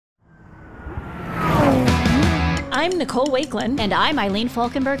I'm Nicole Wakeland. And I'm Eileen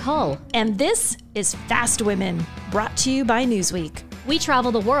Falkenberg-Hull. And this is Fast Women, brought to you by Newsweek. We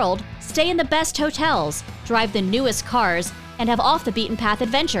travel the world, stay in the best hotels, drive the newest cars, and have off-the-beaten-path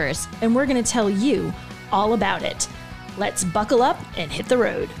adventures. And we're going to tell you all about it. Let's buckle up and hit the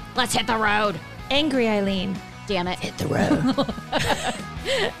road. Let's hit the road. Angry Eileen. Damn it. Hit the road.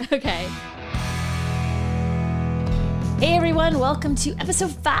 Okay. Hey everyone, welcome to episode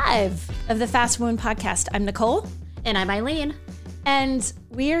 5 of the Fast Women podcast. I'm Nicole. And I'm Eileen. And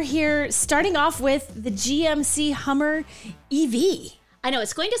we're here starting off with the GMC Hummer EV. I know,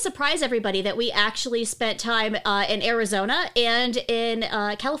 it's going to surprise everybody that we actually spent time in Arizona and in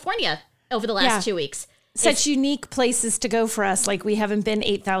California over the last 2 weeks. Such unique places to go for us, like we haven't been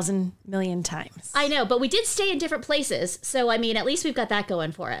 8,000 million times. I know, but we did stay in different places. So, I mean, at least we've got that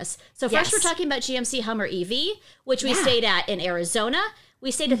going for us. So first we're talking about GMC Hummer EV, which we stayed at in Arizona. We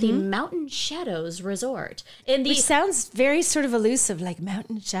stayed at the Mountain Shadows Resort. Which sounds very sort of elusive, like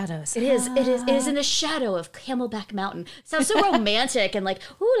Mountain Shadows. It is in the shadow of Camelback Mountain. Sounds so romantic and like,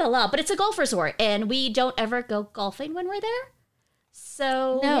 ooh la la, but it's a golf resort. And we don't ever go golfing when we're there.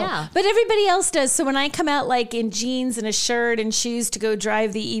 So, yeah. But everybody else does. So when I come out like in jeans and a shirt and shoes to go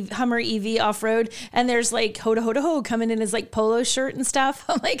drive the Hummer EV off-road, and there's like ho coming in his like polo shirt and stuff,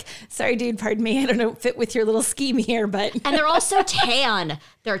 I'm like, sorry, dude, pardon me. I don't know, fit with your little scheme here, but. And they're also tan.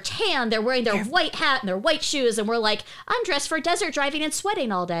 They're tan. They're wearing their white hat and their white shoes. And we're like, I'm dressed for desert driving and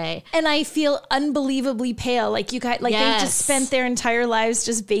sweating all day. And I feel unbelievably pale. Like you guys, like they just spent their entire lives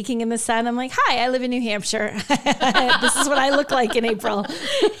just baking in the sun. I'm like, hi, I live in New Hampshire. This is what I look like in April.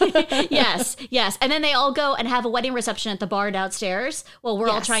 Yes. And then they all go and have a wedding reception at the bar downstairs. Well, we're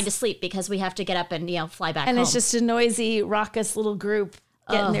all trying to sleep because we have to get up and, fly back home. And it's just a noisy, raucous little group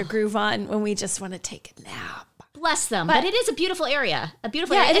getting their groove on when we just want to take a nap. Bless them. But it is a beautiful area.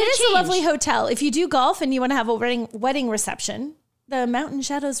 Area. And it is a lovely hotel. If you do golf and you want to have a wedding reception, the Mountain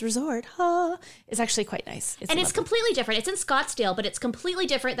Shadows Resort is actually quite nice. It's completely different. It's in Scottsdale, but it's completely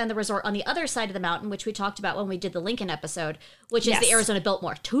different than the resort on the other side of the mountain, which we talked about when we did the Lincoln episode, which is the Arizona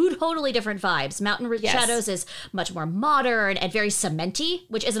Biltmore. Two totally different vibes. Mountain Shadows is much more modern and very cementy,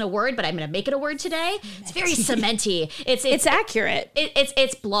 which isn't a word, but I'm going to make it a word today. It's very cementy. It's accurate.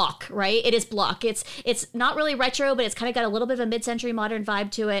 It's block, right? It is block. It's not really retro, but it's kind of got a little bit of a mid-century modern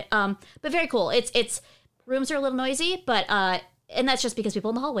vibe to it. But very cool. It's rooms are a little noisy, but and that's just because people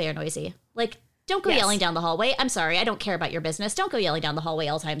in the hallway are noisy. Like, don't go yelling down the hallway. I'm sorry. I don't care about your business. Don't go yelling down the hallway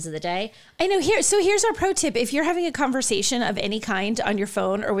all times of the day. I know. So here's our pro tip. If you're having a conversation of any kind on your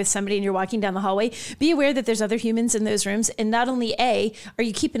phone or with somebody and you're walking down the hallway, be aware that there's other humans in those rooms. And not only A, are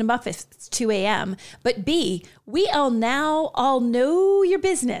you keeping them up if it's 2 a.m., but B, we all know your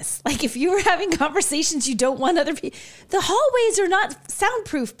business. Like if you were having conversations you don't want other people, the hallways are not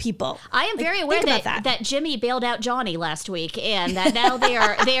soundproof, people. I am very aware that Jimmy bailed out Johnny last week and that now they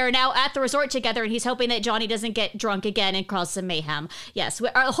are now at the resort together and he's hoping that Johnny doesn't get drunk again and cause some mayhem. Yes,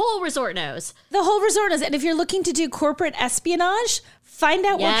 our whole resort knows. The whole resort knows. And if you're looking to do corporate espionage, find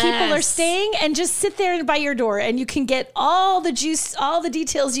out where people are staying and just sit there by your door and you can get all the juice, all the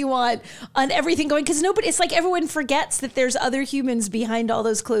details you want on everything going. Because it's like everyone forgets that there's other humans behind all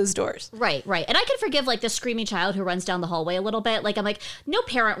those closed doors. Right. And I can forgive like the screaming child who runs down the hallway a little bit. Like I'm like, no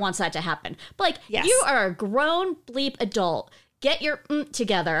parent wants that to happen. But like you are a grown bleep adult. Get your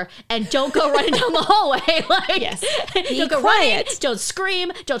together and don't go running down the hallway. Don't go quiet. Running, don't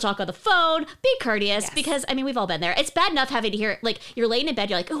scream, don't talk on the phone, be courteous because, I mean, we've all been there. It's bad enough having to hear, like, you're laying in bed,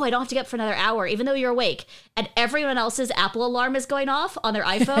 you're like, oh, I don't have to get up for another hour, even though you're awake. And everyone else's Apple alarm is going off on their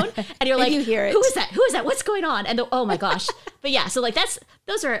iPhone. And you're like, you hear it. Who is that? What's going on? And oh my gosh. But yeah, so like that's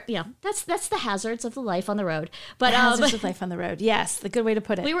the hazards of the life on the road. But hazards of life on the road. Yes, the good way to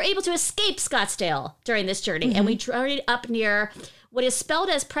put it. We were able to escape Scottsdale during this journey, and we drove up near what is spelled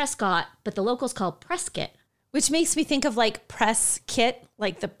as Prescott, but the locals call Prescott. Which makes me think of like press kit,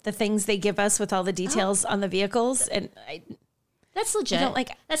 like the things they give us with all the details on the vehicles. And that's legit.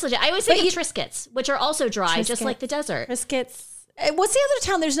 That's legit. I always think of Triscuits, which are also dry, just like the desert. Triscuits. What's the other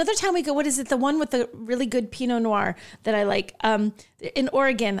town? There's another town we go. What is it? The one with the really good Pinot Noir that I like. In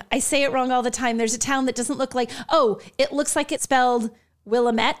Oregon. I say it wrong all the time. There's a town that doesn't look like, it looks like it's spelled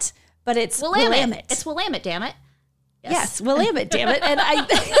Willamette, but it's Willamette. It's Willamette, damn it. Yes, Willamette, damn it. And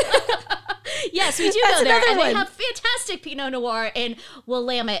yes, we do go there. And they have fantastic Pinot Noir in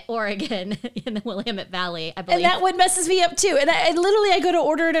Willamette, Oregon, in the Willamette Valley, I believe. And that one messes me up too. And I literally go to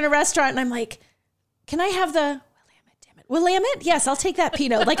order it in a restaurant and I'm like, can I have the Willamette? Yes, I'll take that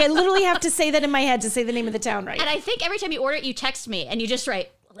Pinot. Like I literally have to say that in my head to say the name of the town right. And I think every time you order it, you text me and you just write,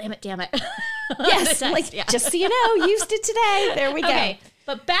 Willamette, damn it. Yes, just so you know, used it today. There we go.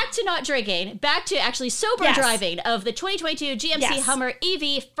 But back to not drinking, back to actually sober driving of the 2022 GMC Hummer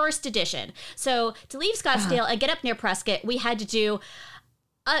EV First Edition. So to leave Scottsdale and get up near Prescott, we had to do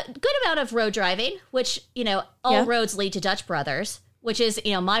a good amount of road driving, which, all roads lead to Dutch Brothers, which is,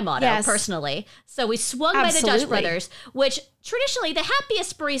 my motto personally. So we swung by the Dutch Brothers, which traditionally the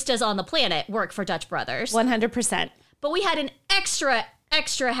happiest baristas on the planet work for Dutch Brothers. 100%. But we had an extra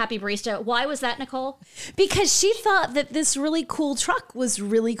happy barista. Why was that, Nicole? Because she thought that this really cool truck was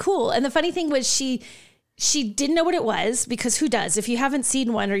really cool. And the funny thing was she didn't know what it was, because who does? If you haven't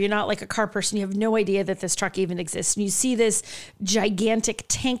seen one, or you're not like a car person, you have no idea that this truck even exists. And you see this gigantic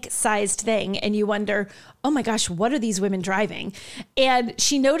tank-sized thing and you wonder, oh my gosh, what are these women driving? And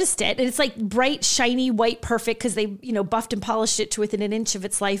she noticed it. And it's like bright, shiny, white, perfect, because they, buffed and polished it to within an inch of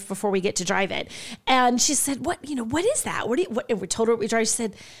its life before we get to drive it. And she said, what is that? And we told her what we drive. She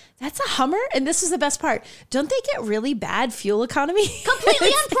said, that's a Hummer? And this was the best part. Don't they get really bad fuel economy? Completely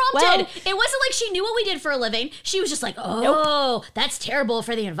unprompted. It wasn't like she knew what we did for a living. She was just like, that's terrible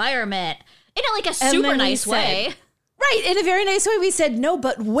for the environment. In like a super nice way. Right, in a very nice way. We said, no,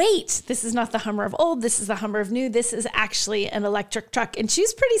 but wait, this is not the Hummer of old. This is the Hummer of new. This is actually an electric truck. And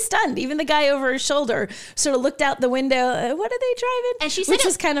she's pretty stunned. Even the guy over her shoulder sort of looked out the window. What are they driving? And she said which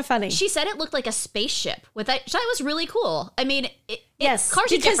was kind of funny. She said it looked like a spaceship. That was really cool. I mean, yes,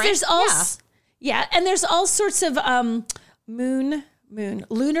 cars are because different. There's and there's all sorts of lunar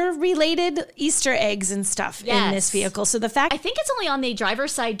related Easter eggs and stuff in this vehicle. So the fact, I think it's only on the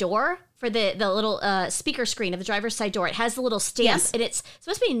driver's side door. For the little speaker screen of the driver's side door. It has the little stamp, and it's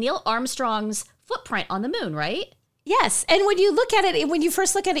supposed to be Neil Armstrong's footprint on the moon, right? Yes, and when you look at it, when you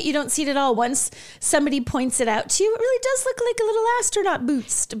first look at it, you don't see it at all. Once somebody points it out to you, it really does look like a little astronaut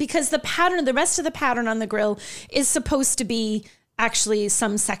boost, because the rest of the pattern on the grill is supposed to be actually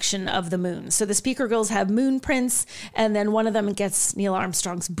some section of the moon. So the speaker grills have moon prints, and then one of them gets Neil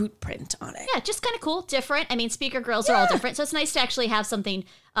Armstrong's boot print on it. Yeah, just kind of cool, different. I mean, speaker grills are all different, so it's nice to actually have something.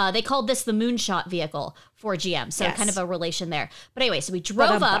 They called this the moonshot vehicle for GM, so kind of a relation there. But anyway, so we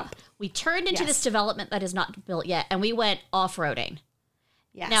drove up, we turned into this development that is not built yet, and we went off-roading.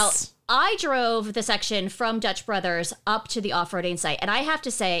 Yes. Now, I drove the section from Dutch Brothers up to the off-roading site, and I have to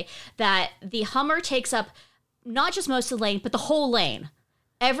say that the Hummer takes up not just most of the lane, but the whole lane.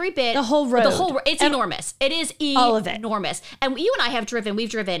 Every bit. The whole road. It's enormous. It is all of it. Enormous. And you and I we've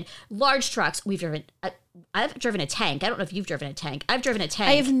driven large trucks. I've driven a tank. I don't know if you've driven a tank. I've driven a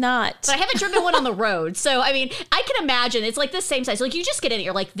tank. I have not. But I haven't driven one on the road. So, I mean, I can imagine it's like the same size. Like, you just get in it,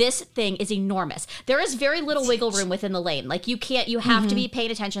 you're like, this thing is enormous. There is very little wiggle room within the lane. Like, you have to be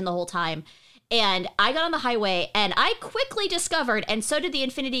paying attention the whole time. And I got on the highway, and I quickly discovered, and so did the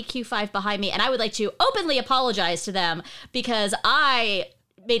Infiniti Q5 behind me, and I would like to openly apologize to them, because I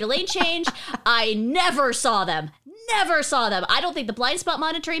made a lane change. I never saw them. I don't think the blind spot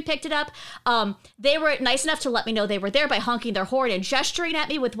monitoring picked it up. They were nice enough to let me know they were there by honking their horn and gesturing at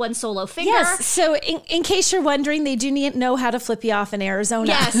me with one solo finger. Yes, so in case you're wondering, they do know how to flip you off in Arizona.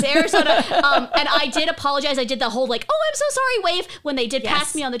 Yes, Arizona. And I did apologize. I did the whole like, oh, I'm so sorry wave when they did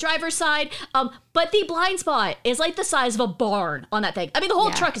pass me on the driver's side. But the blind spot is like the size of a barn on that thing. I mean, the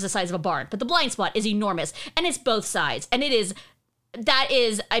whole truck is the size of a barn, but the blind spot is enormous, and it's both sides. And that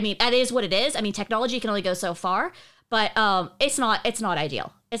is what it is. I mean, technology can only go so far. But it's not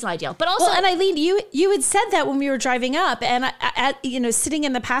ideal. It's not ideal. But also, and Eileen, you had said that when we were driving up, and sitting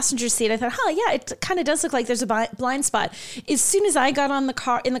in the passenger seat, I thought, it kind of does look like there's a blind spot. As soon as I got in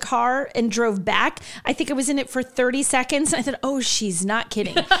the car and drove back, I think I was in it for 30 seconds. I thought, oh, she's not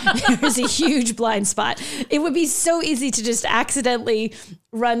kidding. There's a huge blind spot. It would be so easy to just accidentally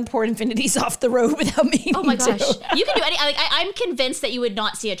run poor Infinities off the road without meaning. Oh my gosh, you can do any. I'm convinced that you would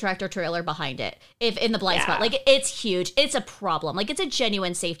not see a tractor trailer behind it if in the blind spot. Like, it's huge. It's a problem. Like, it's a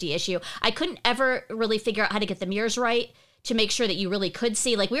genuine safety issue. I couldn't ever really figure out how to get the mirrors right to make sure that you really could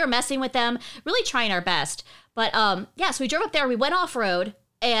see. Like, we were messing with them, really trying our best. But so we drove up there. We went off road.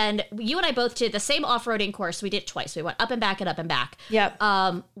 And you and I both did the same off-roading course. We did it twice. We went up and back and up and back. Yep.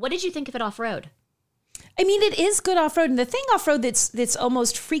 What did you think of it off-road? I mean, it is good off-road. And the thing off-road that's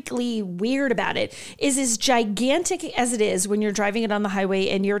almost freakily weird about it is as gigantic as it is when you're driving it on the highway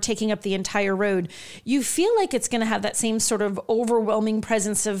and you're taking up the entire road, you feel like it's going to have that same sort of overwhelming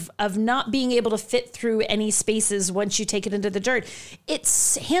presence of not being able to fit through any spaces once you take it into the dirt. It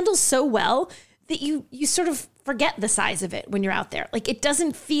handles so well that you sort of forget the size of it when you're out there. Like, it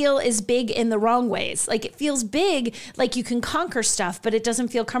doesn't feel as big in the wrong ways. Like, it feels big, like you can conquer stuff, but it doesn't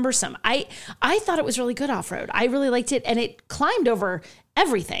feel cumbersome. I thought it was really good off-road. I really liked it, and it climbed over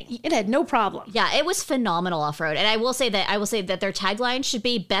everything. It had no problem. Yeah, it was phenomenal off-road. And I will say that their tagline should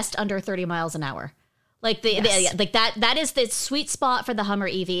be best under 30 miles an hour. Like that is the sweet spot for the Hummer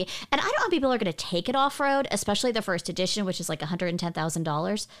EV. And I don't know how people are going to take it off-road, especially the first edition, which is like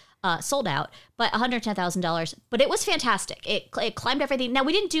 $110,000. Sold out, but $110,000. But it was fantastic. It climbed everything. Now,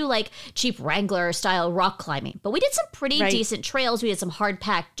 we didn't do like cheap Wrangler style rock climbing, but we did some pretty decent trails. We did some hard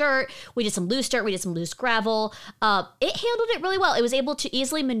packed dirt. We did some loose dirt. We did some loose gravel. It handled it really well. It was able to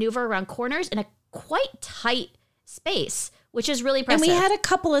easily maneuver around corners in a quite tight space, which is really impressive. And we had a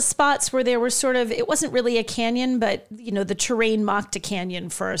couple of spots where there were sort of, it wasn't really a canyon, but the terrain mocked a canyon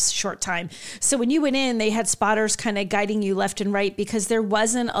for a short time. So when you went in, they had spotters kind of guiding you left and right because there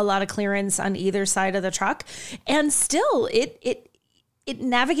wasn't a lot of clearance on either side of the truck. And still, it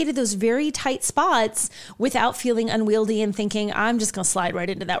navigated those very tight spots without feeling unwieldy and thinking, I'm just going to slide right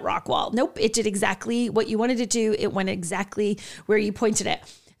into that rock wall. Nope, it did exactly what you wanted to do. It went exactly where you pointed it.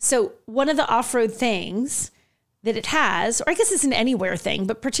 So one of the off-road things that it has, or I guess it's an anywhere thing,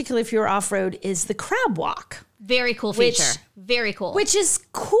 but particularly if you're off-road, is the crab walk. Very cool feature. Very cool. Which is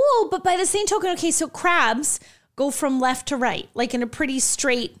cool, but by the same token, okay, so crabs go from left to right, like in a pretty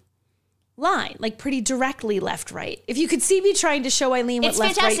straight line, like pretty directly left-right. If you could see me trying to show Eileen what left-right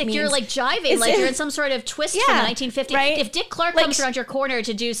means. It's fantastic. You're like jiving, like you're in some sort of twist from the 1950s. Right? If Dick Clark comes around your corner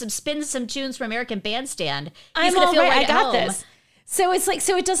to do spin some tunes from American Bandstand, he's going to feel right at home. This. So it's like,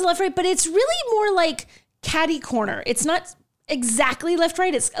 so it does the left-right, but it's really more like catty corner. It's not exactly left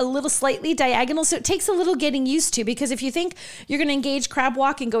right. It's a little slightly diagonal. So it takes a little getting used to, because if you think you're going to engage crab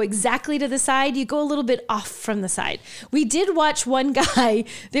walk and go exactly to the side, you go a little bit off from the side. We did watch one guy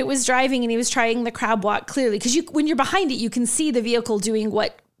that was driving and he was trying the crab walk clearly, because when you're behind it, you can see the vehicle doing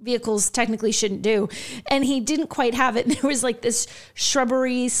what vehicles technically shouldn't do. And he didn't quite have it. And there was like this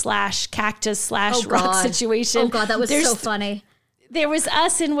shrubbery / cactus / rock situation. Oh God, that was so funny. There was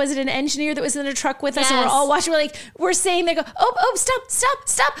us, and was it an engineer that was in the truck with us? And we're all watching. We're saying, they go, oh,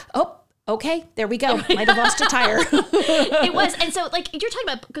 stop. Oh, okay, there we go. Might have lost a tire. It was. And so, like, you're talking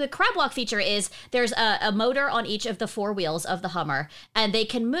about the crab walk feature is there's a motor on each of the four wheels of the Hummer, and they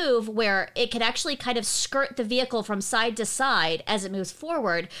can move where it can actually kind of skirt the vehicle from side to side as it moves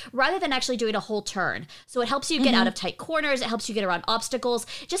forward, rather than actually doing a whole turn. So it helps you get out of tight corners. It helps you get around obstacles,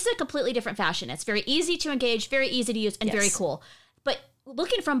 just in a completely different fashion. It's very easy to engage, very easy to use, and very cool. But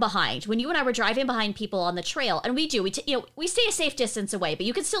looking from behind, when you and I were driving behind people on the trail, and we stay a safe distance away, but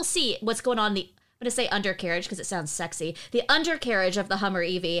you can still see what's going on I'm going to say undercarriage because it sounds sexy. The undercarriage of the Hummer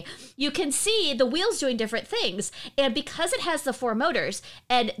EV, you can see the wheels doing different things. And because it has the four motors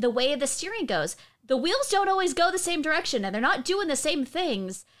and the way the steering goes, the wheels don't always go the same direction, and they're not doing the same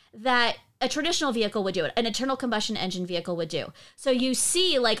things that a traditional vehicle would do, an internal combustion engine vehicle would do. So you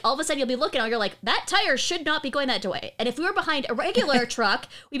see, like, all of a sudden you'll be looking and you're like, that tire should not be going that way. And if we were behind a regular truck,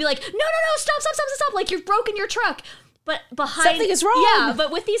 we'd be like, no, stop. Like, you've broken your truck. But behind something is wrong. Yeah,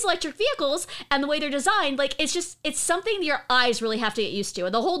 but with these electric vehicles and the way they're designed, like, it's something your eyes really have to get used to.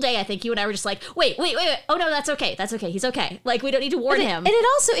 And the whole day, I think you and I were just like, wait. Oh no, that's okay. He's okay. Like, we don't need to warn him. And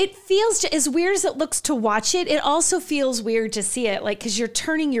it feels, as weird as it looks to watch it, it also feels weird to see it. Like, because you're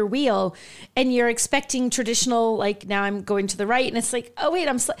turning your wheel and you're expecting traditional, like, now I'm going to the right, and it's like, oh wait,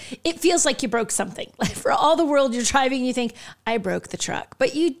 it feels like you broke something. Like, for all the world you're driving, you think, I broke the truck,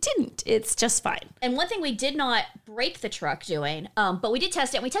 but you didn't. It's just fine. And one thing we did not break the truck doing, but we did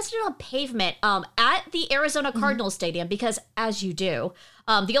test it. And we tested it on pavement at the Arizona Cardinals Stadium, because as you do,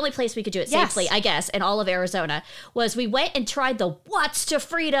 the only place we could do it safely, I guess, in all of Arizona, was we went and tried the Watts to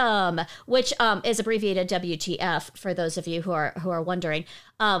Freedom, which is abbreviated WTF for those of you who are wondering.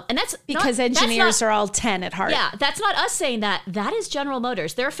 And that's because engineers are all 10 at heart. Yeah, that's not us saying that. That is General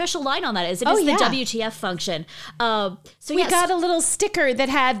Motors. Their official line on that is the WTF function. So we got a little sticker that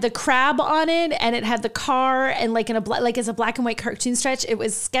had the crab on it, and it had the car, and like as a black and white cartoon sketch, it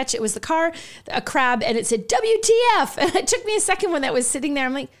was the car, a crab, and it said WTF. And it took me a second when that was sitting there.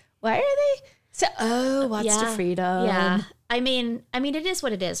 I'm like, why are they? So, Watts to Freedom. Yeah. I mean, it is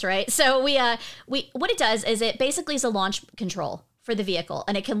what it is, right? So we what it does is it basically is a launch control for the vehicle,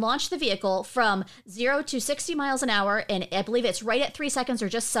 and it can launch the vehicle from 0 to 60 miles an hour, and I believe it's right at 3 seconds or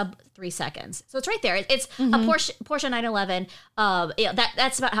just sub 3 seconds. So it's right there. It's a Porsche 911.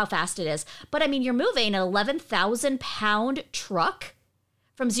 That's about how fast it is. But I mean, you're moving an 11,000 pound truck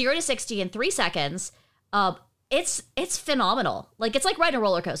from 0 to 60 in 3 seconds. It's phenomenal. Like, it's like riding a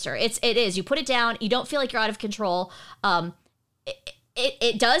roller coaster. It is. You put it down, you don't feel like you're out of control.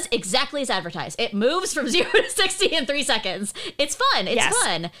 It does exactly as advertised. It moves from 0 to 60 in 3 seconds. It's fun. It's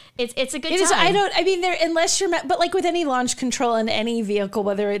fun. It's a good time. Unless you're, but like with any launch control in any vehicle,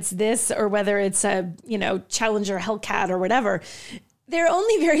 whether it's this or whether it's a, Challenger Hellcat or whatever, there are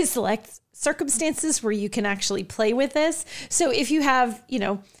only very select circumstances where you can actually play with this. So if you have,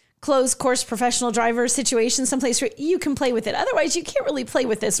 closed course professional driver situation, someplace where you can play with it. Otherwise, you can't really play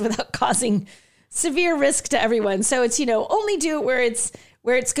with this without causing severe risk to everyone. So it's, only do it where it's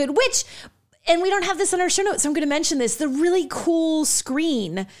good, and we don't have this on our show notes, so I'm going to mention this. The really cool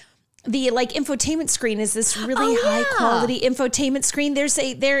screen, the infotainment screen, is this really high quality infotainment screen.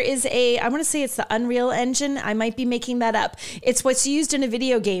 There is a, I want to say it's the Unreal Engine. I might be making that up. It's what's used in a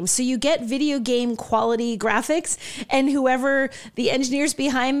video game. So you get video game quality graphics, and whoever the engineers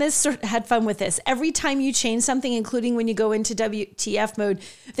behind this had fun with this. Every time you change something, including when you go into WTF mode,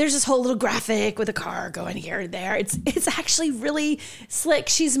 there's this whole little graphic with a car going here and there. It's actually really slick.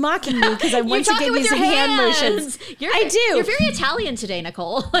 She's mocking me because I'm once again using hand motions. I do. You're very Italian today,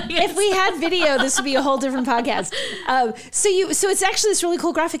 Nicole. If we had video, this would be a whole different podcast. So it's actually this really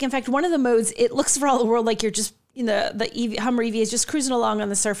cool graphic. In fact, one of the modes, it looks for all the world like you're just, the Hummer EV is just cruising along on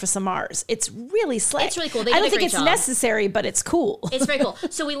the surface of Mars. It's really slick. It's really cool. I don't think it's necessary, but it's cool. It's very cool.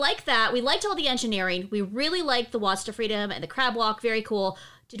 So we like that. We liked all the engineering. We really liked the Watch to Freedom and the crab walk. Very cool.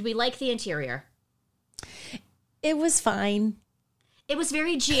 Did we like the interior? It was fine. It was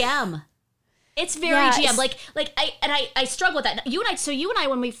very GM. It's very GM. I struggle with that. You and I,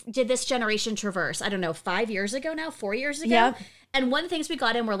 when we did this generation Traverse, I don't know, 4 years ago. Yeah. And one of the things we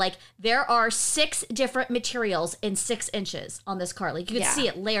got in were there are 6 different materials in 6 inches on this car. You could see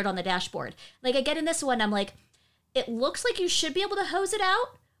it layered on the dashboard. I get in this one, I'm like, it looks like you should be able to hose it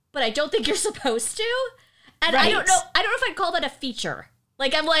out, but I don't think you're supposed to. And I don't know if I'd call that a feature.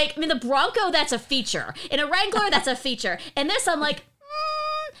 The Bronco, that's a feature. In a Wrangler, that's a feature. And this, I'm like,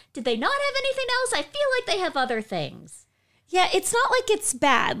 did they not have anything else? I feel like they have other things. Yeah, it's not like it's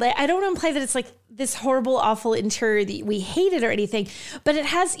bad. I don't want to imply that it's this horrible, awful interior that we hate it or anything, but it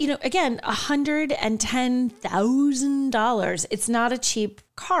has, again, $110,000. It's not a cheap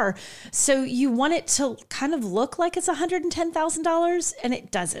car. So you want it to kind of look like it's $110,000, and it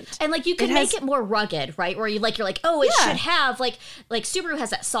doesn't. And you can make it more rugged, right? Where you're like, oh, it should have like Subaru has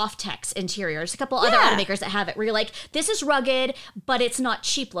that Softex interior. There's a couple other automakers that have it where you're like, this is rugged, but it's not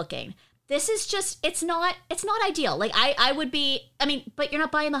cheap looking. This is just, it's not ideal. I would be, but you're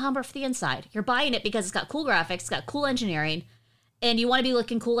not buying the Hummer for the inside. You're buying it because it's got cool graphics, it's got cool engineering, and you want to be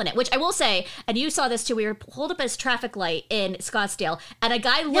looking cool in it, which I will say, and you saw this too, we were pulled up at this traffic light in Scottsdale, and a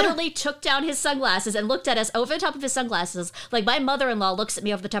guy literally took down his sunglasses and looked at us over the top of his sunglasses. My mother-in-law looks at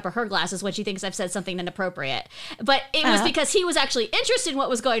me over the top of her glasses when she thinks I've said something inappropriate. But it was because he was actually interested in what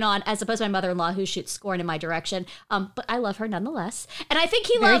was going on, as opposed to my mother-in-law, who shoots scorn in my direction. But I love her nonetheless. And I think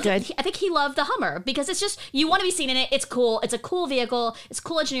he loved the Hummer, because it's just, you want to be seen in it. It's cool. It's a cool vehicle. It's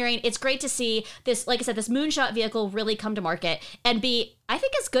cool engineering. It's great to see this, like I said, this moonshot vehicle really come to market and be, I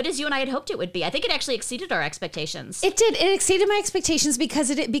think, as good as you and I had hoped it would be. I think it actually exceeded our expectations. It did. It exceeded my expectations because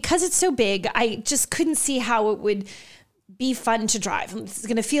it's so big. I just couldn't see how it would be fun to drive. It's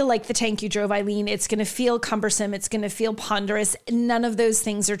going to feel like the tank you drove, Eileen. It's going to feel cumbersome. It's going to feel ponderous. None of those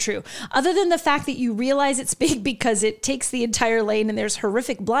things are true. Other than the fact that you realize it's big because it takes the entire lane and there's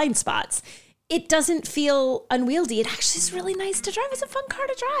horrific blind spots. It doesn't feel unwieldy. It actually is really nice to drive. It's a fun car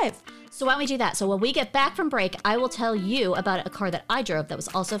to drive. So why don't we do that? So when we get back from break, I will tell you about a car that I drove that was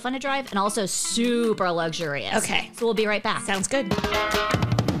also fun to drive and also super luxurious. Okay. So we'll be right back. Sounds good.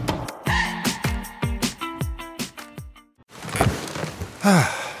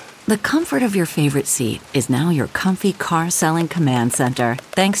 The comfort of your favorite seat is now your comfy car selling command center,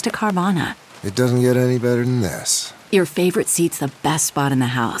 thanks to Carvana. It doesn't get any better than this. Your favorite seat's the best spot in the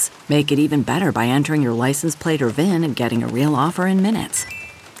house. Make it even better by entering your license plate or VIN and getting a real offer in minutes.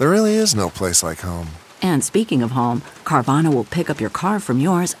 There really is no place like home. And speaking of home, Carvana will pick up your car from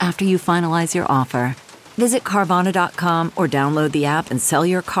yours after you finalize your offer. Visit Carvana.com or download the app and sell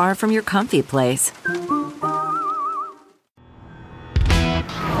your car from your comfy place.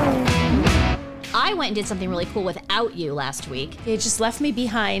 I went and did something really cool without you last week. You just left me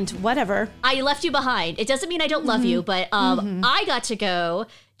behind. Whatever. I left you behind. It doesn't mean I don't love you, but I got to go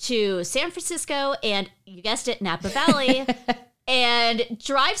to San Francisco and, you guessed it, Napa Valley, and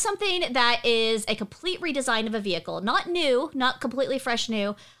drive something that is a complete redesign of a vehicle. Not new, not completely fresh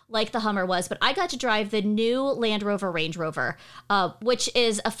new, like the Hummer was, but I got to drive the new Land Rover Range Rover, which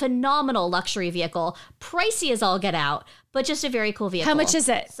is a phenomenal luxury vehicle. Pricey as all get out, but just a very cool vehicle. How much is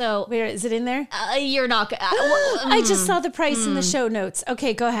it? So, where is it in there? You're not. I just saw the price in the show notes.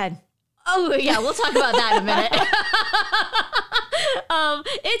 Okay, go ahead. Oh yeah, we'll talk about that in a minute.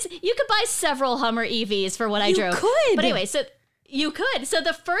 You could buy several Hummer EVs for what I drove. You could, but anyway, so. You could. So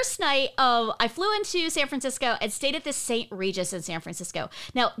the first night, I flew into San Francisco and stayed at the St. Regis in San Francisco.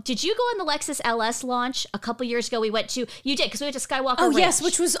 Now, did you go on the Lexus LS launch a couple years ago? We went to, you did, because we went to Skywalker Ranch. Yes,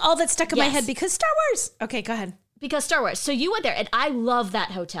 which was all that stuck in my head because Star Wars. Okay, go ahead. Because Star Wars. So you went there, and I love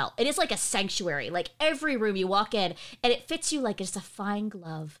that hotel. It is like a sanctuary. Like every room you walk in, and it fits you like it's a fine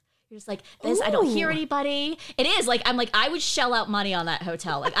glove. You're just like, this, I don't hear anybody. It is like, I'm like, I would shell out money on that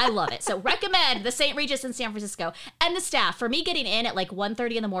hotel. Like, I love it. So recommend the St. Regis in San Francisco. And the staff, for me getting in at like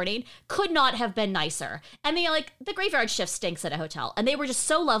 1:30 in the morning, could not have been nicer. And they like, the graveyard shift stinks at a hotel. And they were just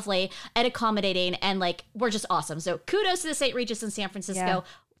so lovely and accommodating and like, we're just awesome. So kudos to the St. Regis in San Francisco. Yeah.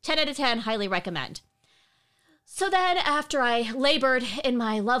 10 out of 10, highly recommend. So then after I labored in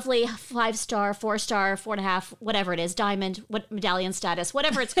my lovely 5-star, 4-star, 4.5, whatever it is, diamond, what medallion status,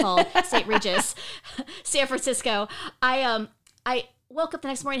 whatever it's called, St. Regis, San Francisco, I woke up the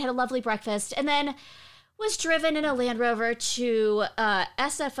next morning, had a lovely breakfast, and then was driven in a Land Rover to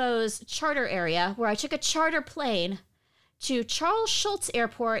SFO's charter area, where I took a charter plane to Charles Schulz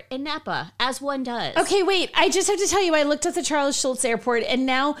Airport in Napa, as one does. Okay, wait. I just have to tell you, I looked at the Charles Schulz Airport, and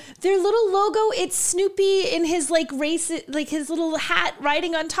now their little logo, it's Snoopy in his like race, like his little hat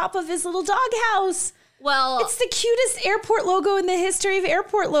riding on top of his little doghouse. Well, it's the cutest airport logo in the history of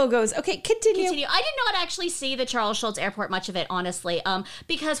airport logos. Okay, continue. I did not actually see the Charles Schulz Airport, much of it, honestly,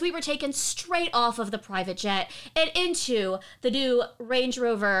 because we were taken straight off of the private jet and into the new Range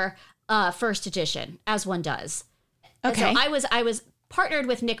Rover First Edition, as one does. Okay. So I was partnered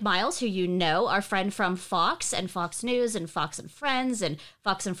with Nick Miles, who you know, our friend from Fox and Fox News and Fox and Friends and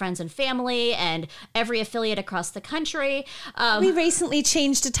Family and every affiliate across the country. We recently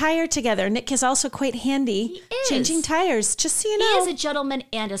changed a tire together. Nick is also quite handy changing tires, just so you know. He is a gentleman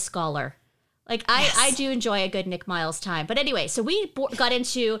and a scholar. Like, yes. I do enjoy a good Nick Miles time. But anyway, so we got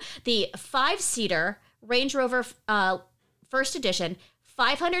into the 5-seater Range Rover First Edition,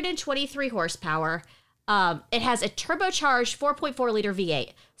 523 horsepower. It has a turbocharged 4.4-liter V8.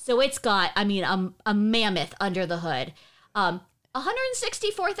 So it's got, I mean, a mammoth under the hood.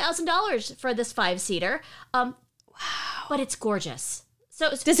 $164,000 for this 5-seater. Wow. But it's gorgeous. So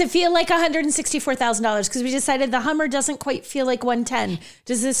does it feel like $164,000? Because we decided the Hummer doesn't quite feel like 110.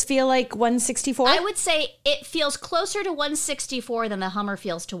 Does this feel like 164? I would say it feels closer to 164 than the Hummer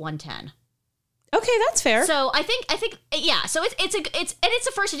feels to 110. Okay, that's fair. So I think yeah. So it's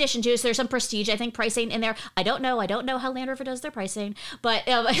a first edition too. So there's some prestige, I think, pricing in there. I don't know how Land Rover does their pricing, but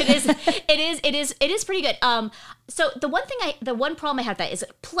it is pretty good. So the one problem I have with that is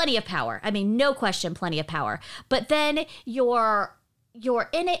plenty of power. I mean, no question, plenty of power. But then you're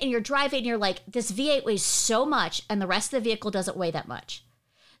in it and you're driving and you're like, this V8 weighs so much, and the rest of the vehicle doesn't weigh that much.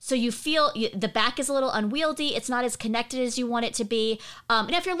 So you feel the back is a little unwieldy. It's not as connected as you want it to be.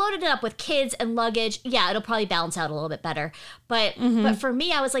 And if you're loaded up with kids and luggage, yeah, it'll probably balance out a little bit better. But for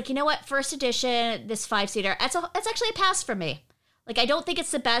me, I was like, you know what? First edition, this 5-seater, that's actually a pass for me. Like, I don't think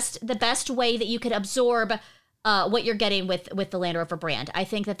it's the best way that you could absorb what you're getting with the Land Rover brand. I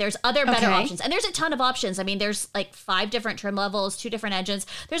think that there's other better options. And there's a ton of options. I mean, there's like 5 different trim levels, 2 different engines.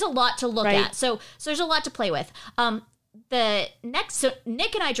 There's a lot to look at. So there's a lot to play with. So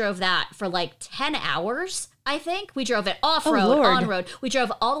Nick and I drove that for like 10 hours, I think. We drove it off-road, on-road. We drove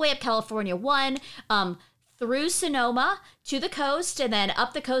all the way up California 1, through Sonoma to the coast, and then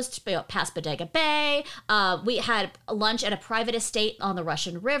up the coast past Bodega Bay. We had lunch at a private estate on the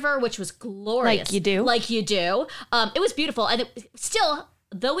Russian River, which was glorious. Like you do. It was beautiful. And still,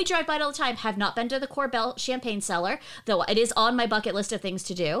 though we drive by it all the time, have not been to the Corbel Champagne Cellar, though it is on my bucket list of things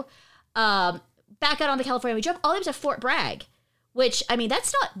to do. Back out on the California, we drove all the way to Fort Bragg, which, I mean,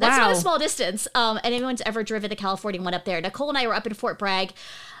 that's not a small distance. And anyone's ever driven to California and went up there. Nicole and I were up in Fort Bragg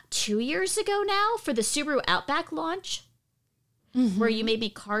 2 years ago now for the Subaru Outback launch, where you made me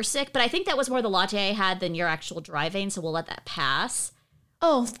car sick. But I think that was more the latte I had than your actual driving, so we'll let that pass.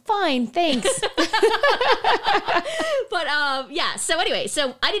 Oh, fine. Thanks. But yeah. So anyway,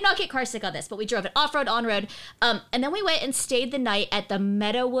 so I did not get car sick on this, but we drove it off-road, on-road. And then we went and stayed the night at the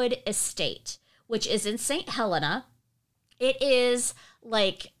Meadowood Estate, which is in St. Helena. It is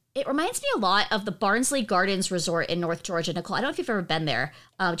like, it reminds me a lot of the Barnsley Gardens Resort in North Georgia. Nicole, I don't know if you've ever been there.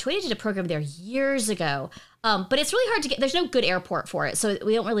 Tweety did a program there years ago. But it's really hard to get, there's no good airport for it, so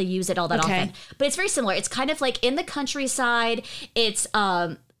we don't really use it all that often. But it's very similar. It's kind of like in the countryside. It's,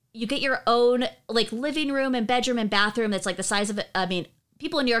 you get your own like living room and bedroom and bathroom that's like the size of,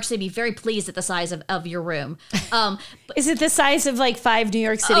 people in New York City would be very pleased at the size of your room. Is it the size of like 5 New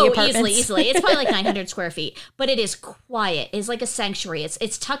York City apartments? Easily. It's probably like 900 square feet, but it is quiet. It's like a sanctuary.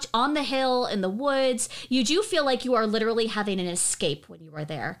 It's tucked on the hill in the woods. You do feel like you are literally having an escape when you are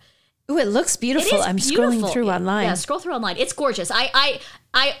there. Oh, it looks beautiful. I'm scrolling through online. Yeah, scroll through online. It's gorgeous.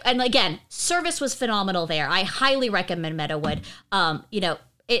 And again, service was phenomenal there. I highly recommend Meadowood.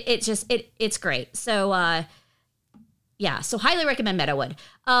 It's great. So, yeah, so highly recommend Meadowood.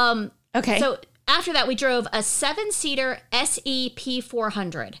 Okay. So after that, we drove a 7-seater SE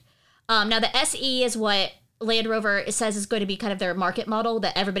P400. Now, the SE is what Land Rover says is going to be kind of their market model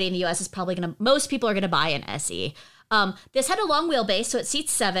that everybody in the U.S. is probably most people are going to buy an SE. This had a long wheelbase, so it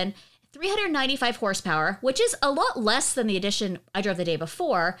seats 7, 395 horsepower, which is a lot less than the edition I drove the day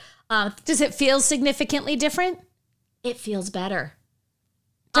before. Does it feel significantly different? It feels better.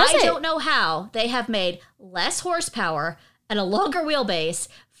 I don't know how they have made less horsepower and a longer wheelbase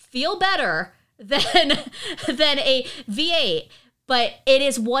feel better than a V8. But it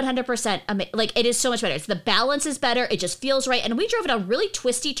is 100%, like, it is so much better. It's, the balance is better. It just feels right. And we drove it on really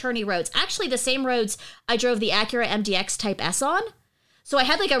twisty, turny roads. Actually, the same roads I drove the Acura MDX Type S on. So I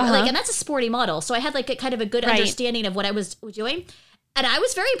had like and that's a sporty model. So I had like a kind of a good understanding of what I was doing. And I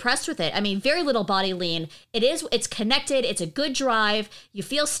was very impressed with it. I mean, very little body lean. It's connected. It's a good drive. You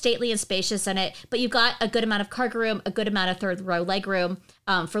feel stately and spacious in it, but you've got a good amount of cargo room, a good amount of third row leg room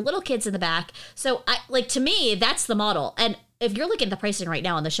for little kids in the back. So to me, that's the model. And if you're looking at the pricing right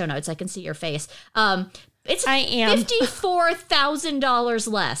now on the show notes, I can see your face. It's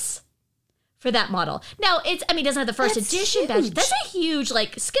 $54,000 less for that model. Now, it doesn't have the first edition badge. That's a huge,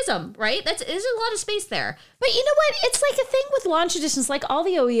 like, schism, right? There's a lot of space there. But you know what? It's like a thing with launch editions. Like, all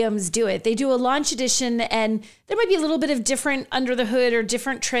the OEMs do it. They do a launch edition, and there might be a little bit of different under the hood or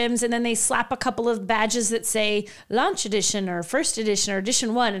different trims, and then they slap a couple of badges that say launch edition or first edition or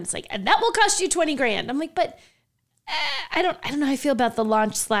edition 1, and it's like, and that will cost you $20,000. I'm like, but I don't know how I feel about the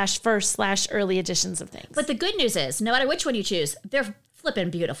launch / first / early editions of things. But the good news is, no matter which one you choose, they're flipping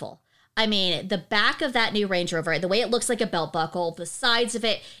beautiful. I mean, the back of that new Range Rover, the way it looks like a belt buckle, the sides of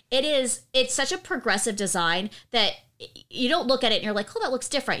it, it's such a progressive design that you don't look at it and you're like, oh, that looks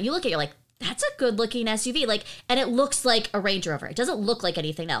different. You look at it, you're like, that's a good looking SUV. Like, and it looks like a Range Rover. It doesn't look like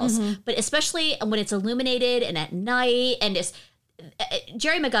anything else. Mm-hmm. But especially when it's illuminated and at night, and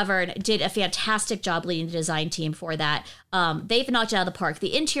Jerry McGovern did a fantastic job leading the design team for that. They've knocked it out of the park.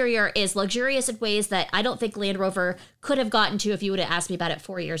 The interior is luxurious in ways that I don't think Land Rover could have gotten to if you would have asked me about it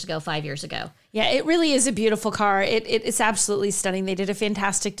 4 years ago, 5 years ago. Yeah, it really is a beautiful car. It's absolutely stunning. They did a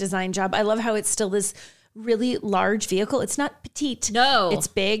fantastic design job. I love how it's still this really large vehicle. It's not petite. No. It's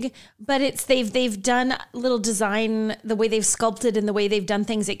big, but they've done little design, the way they've sculpted and the way they've done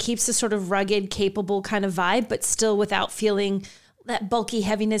things. It keeps a sort of rugged, capable kind of vibe, but still without feeling that bulky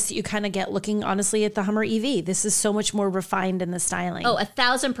heaviness that you kind of get looking, honestly, at the Hummer EV. This is so much more refined in the styling. Oh,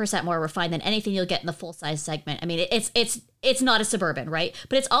 1,000% more refined than anything you'll get in the full-size segment. I mean, it's not a Suburban, right?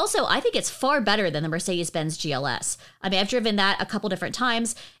 But it's also, I think it's far better than the Mercedes-Benz GLS. I mean, I've driven that a couple different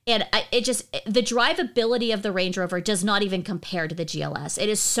times, and the drivability of the Range Rover does not even compare to the GLS. It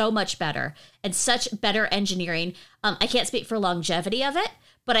is so much better and such better engineering. I can't speak for longevity of it,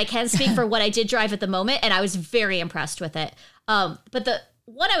 but I can speak for what I did drive at the moment, and I was very impressed with it. But the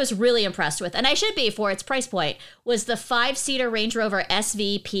one I was really impressed with, and I should be for its price point, was the 5-seater Range Rover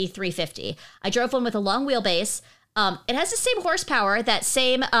SV P350. I drove one with a long wheelbase. It has the same horsepower, that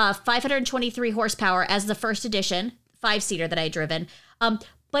same 523 horsepower as the first edition 5-seater that I had driven.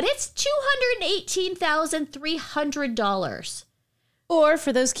 But it's $218,300. Or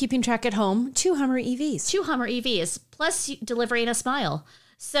for those keeping track at home, 2 Hummer EVs. 2 Hummer EVs, plus delivering a smile.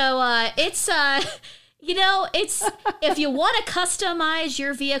 So it's... it's if you want to customize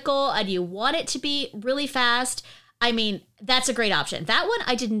your vehicle and you want it to be really fast, I mean, that's a great option. That one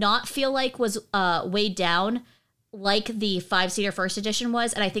I did not feel like was weighed down like the 5-seater first edition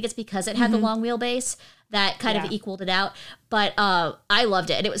was. And I think it's because it had the long wheelbase that kind of equaled it out. But I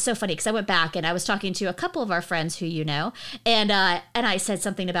loved it. And it was so funny because I went back and I was talking to a couple of our friends who you know, and I said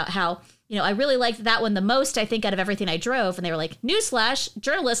something about how, I really liked that one the most, I think, out of everything I drove. And they were like, newsflash,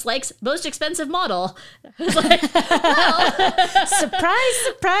 journalist likes most expensive model. I was like, well. Surprise,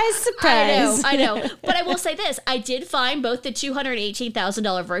 surprise, surprise. I know. But I will say this. I did find both the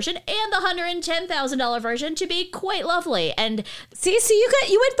 $218,000 version and the $110,000 version to be quite lovely. And see, so you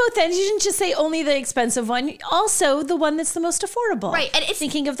went both ends. You didn't just say only the expensive one. Also, the one that's the most affordable. Right. And it's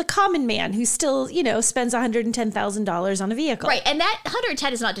thinking of the common man who still, spends $110,000 on a what? Right. And that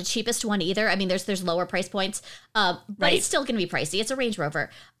 $110,000 is not the cheapest one either. I mean, there's lower price points, but it's still going to be pricey. It's a Range Rover.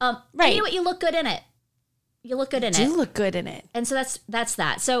 And you know what? You look good in it. You look good in it. You do look good in it. And so that's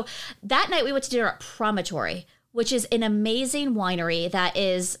that. So that night we went to dinner at Promontory, which is an amazing winery that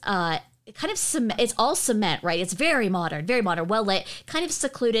is kind of cement. It's all cement, right? It's very modern, well lit, kind of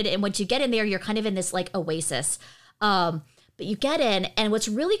secluded. And once you get in there, you're kind of in this like oasis. But you get in, and what's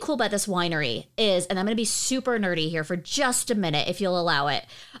really cool about this winery is, and I'm going to be super nerdy here for just a minute, if you'll allow it.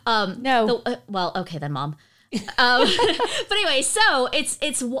 No. Well, okay then, Mom. But anyway, so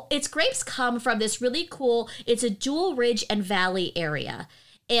its grapes come from this really cool, it's a dual ridge and valley area.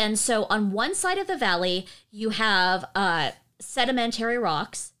 And so on one side of the valley, you have sedimentary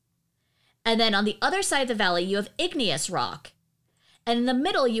rocks. And then on the other side of the valley, you have igneous rock. And in the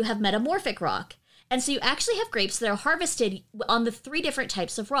middle, you have metamorphic rock. And so you actually have grapes that are harvested on the 3 different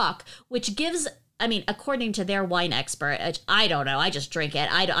types of rock, which gives, I mean, according to their wine expert, which I don't know, I just drink it.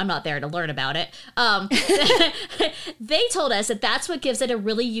 I'm not there to learn about it. They told us that that's what gives it a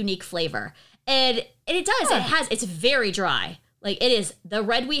really unique flavor. And it does. It's very dry. Like, it is. The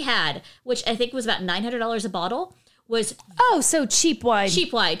red we had, which I think was about $900 a bottle, was... Oh, so cheap wine.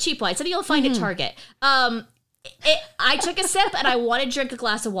 Cheap wine. Something you'll find at Target. I took a sip and I wanted to drink a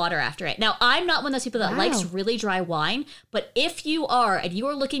glass of water after it. Now, I'm not one of those people that likes really dry wine, but if you are and you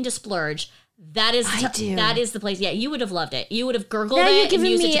are looking to splurge, that is the place. Yeah, you would have loved it. You would have gurgled it and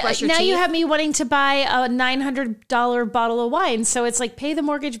used it to brush your teeth. Now you have me wanting to buy a $900 bottle of wine. So it's like, pay the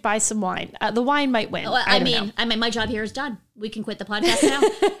mortgage, buy some wine. The wine might win. I mean, my job here is done. We can quit the podcast now.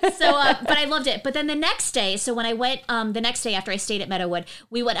 So, but I loved it. But then the next day, so when I went, the next day after I stayed at Meadowood,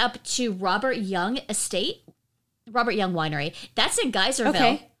 we went up to Robert Young Winery. That's in Geyserville.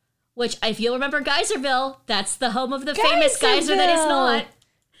 Okay. Which, if you'll remember Geyserville, that's the home of the famous geyser that is not.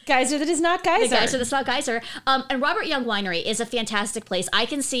 Geyser that is not geyser. The geyser that's not geyser. And Robert Young Winery is a fantastic place. I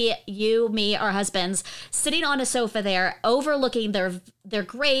can see you, me, our husbands sitting on a sofa there, overlooking their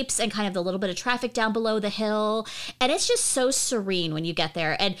grapes and kind of the little bit of traffic down below the hill. And it's just so serene when you get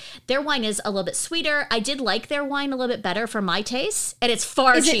there. And their wine is a little bit sweeter. I did like their wine a little bit better for my taste. And it's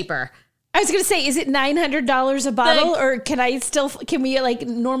far cheaper. I was going to say, is it $900 a bottle, or can we like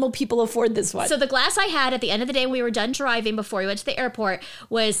normal people afford this one? So the glass I had at the end of the day when we were done driving before we went to the airport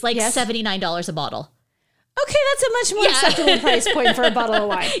was like $79 a bottle. Okay, that's a much more acceptable price point for a bottle of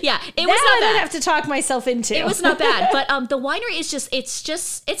wine. Yeah, it was not bad. I don't have to talk myself into. It was not bad, but the winery is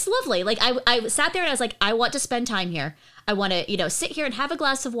it's lovely. Like I sat there and I was like, I want to spend time here. I want to, sit here and have a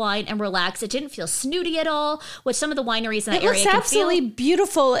glass of wine and relax. It didn't feel snooty at all, which some of the wineries in that area can feel. It looks absolutely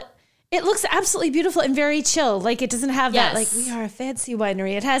beautiful. It looks absolutely beautiful and very chill. Like, it doesn't have that, like, we are a fancy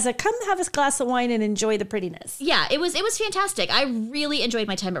winery. It has come have a glass of wine and enjoy the prettiness. Yeah, it was fantastic. I really enjoyed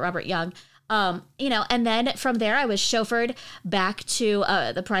my time at Robert Young. And then from there, I was chauffeured back to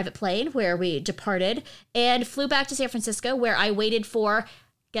the private plane where we departed and flew back to San Francisco, where I waited for,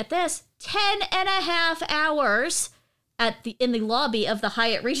 get this, 10.5 hours in the lobby of the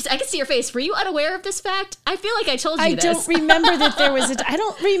Hyatt Regency. I can see your face. Were you unaware of this fact? I feel like I told you this. I don't remember that there was I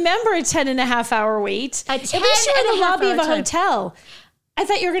don't remember a 10.5 hour wait. At least you're in the lobby of a hotel. I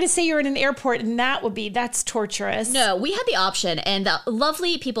thought you were going to say you're in an airport, and that's torturous. No, we had the option, and the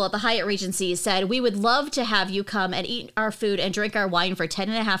lovely people at the Hyatt Regency said, we would love to have you come and eat our food and drink our wine for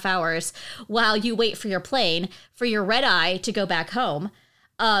 10.5 hours while you wait for your plane, for your red eye to go back home.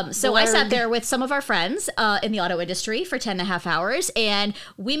 So I sat there with some of our friends in the auto industry for 10.5 hours, and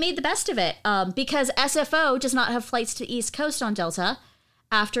we made the best of it because SFO does not have flights to the East Coast on Delta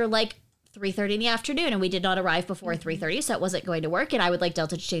after like 3:30 in the afternoon, and we did not arrive before 3:30, so it wasn't going to work, and I would like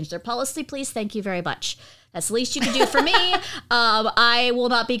Delta to change their policy, please. Thank you very much. That's the least you can do for me. I will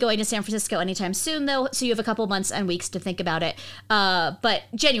not be going to San Francisco anytime soon, though, so you have a couple months and weeks to think about it. But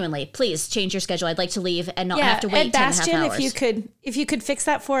genuinely, please change your schedule. I'd like to leave and not have to wait 10.5 hours. If you could fix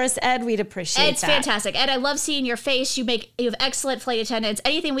that for us, Ed, we'd appreciate It's fantastic. Ed, I love seeing your face. You have excellent flight attendants.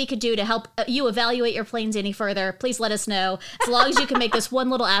 Anything we could do to help you evaluate your planes any further, please let us know. As long as you can make this one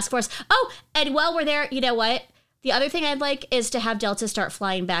little ask for us. Oh, and while we're there, you know what? The other thing I'd like is to have Delta start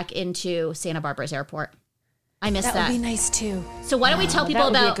flying back into Santa Barbara's airport. I miss that. That would be nice, too. So why don't we tell people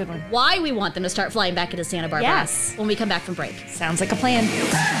about why we want them to start flying back into Santa Barbara when we come back from break. Sounds like a plan.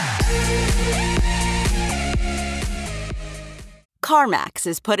 CarMax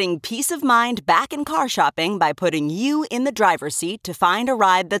is putting peace of mind back in car shopping by putting you in the driver's seat to find a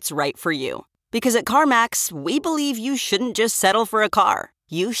ride that's right for you. Because at CarMax, we believe you shouldn't just settle for a car.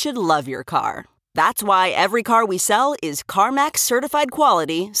 You should love your car. That's why every car we sell is CarMax certified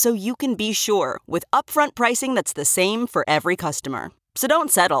quality, so you can be sure with upfront pricing that's the same for every customer. So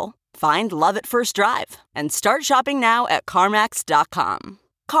don't settle. Find love at first drive and start shopping now at CarMax.com.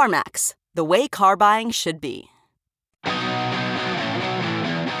 CarMax, the way car buying should be.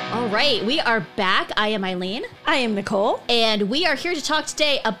 All right, we are back. I am Eileen. I am Nicole. And we are here to talk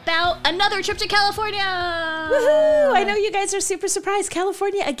today about another trip to California. Woohoo! I know you guys are super surprised.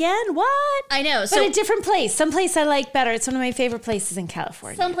 California again? What? I know. But a different place. Some place I like better. It's one of my favorite places in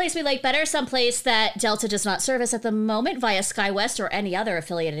California. Some place we like better. Some place that Delta does not service at the moment via SkyWest or any other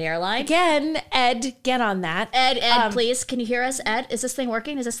affiliated airline. Again, Ed, get on that. Ed, please. Can you hear us, Ed? Is this thing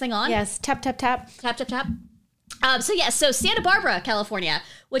working? Is this thing on? Yes. Tap, tap, tap. Tap, tap, tap. So Santa Barbara, California,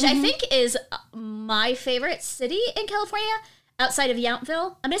 which I think is my favorite city in California. outside of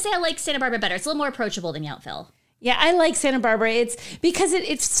Yountville. I'm going to say I like Santa Barbara better. It's a little more approachable than Yountville. Yeah, I like Santa Barbara. It's because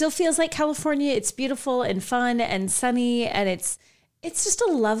it still feels like California. It's beautiful and fun and sunny, and it's just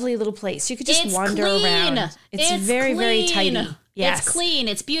a lovely little place. You could just wander around. It's very, very tidy. Yes. It's clean.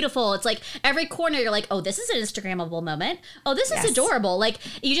 It's beautiful. It's like every corner you're like, oh, this is an Instagrammable moment. Oh, this is adorable. Like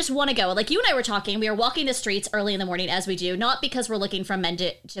you just want to go. Like you and I were talking. We were walking the streets early in the morning as we do, not because we're looking for men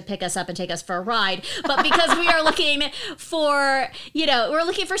to pick us up and take us for a ride, but because we are looking for, we're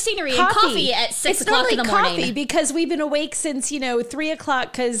looking for scenery and coffee at 6 o'clock in the morning. Coffee because we've been awake since, 3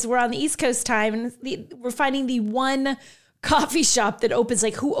 o'clock because we're on the East Coast time and we're finding the one coffee shop that opens.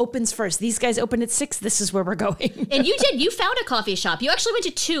 Like, who opens first? These guys open at 6. This is where we're going. And you found a coffee shop. You actually went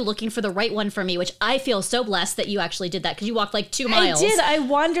to 2 looking for the right one for me, which I feel so blessed that you actually did that because you walked like 2 miles. I did. I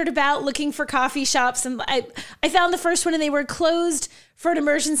wandered about looking for coffee shops and I found the first one and they were closed for an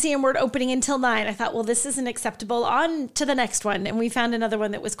emergency and weren't opening until 9. I thought, well, this isn't acceptable. On to the next one. And we found another one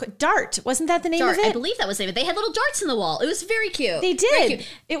that was Dart. Wasn't that the name of it? I believe that was the name of it. They had little darts in the wall. It was very cute. They did.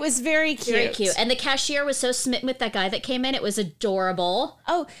 It was very cute. Very cute. And the cashier was so smitten with that guy that came in. It was adorable.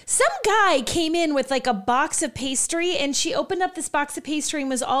 Oh, some guy came in with like a box of pastry and she opened up this box of pastry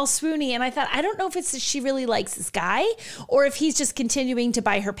and was all swoony. And I thought, I don't know if it's that she really likes this guy or if he's just continuing to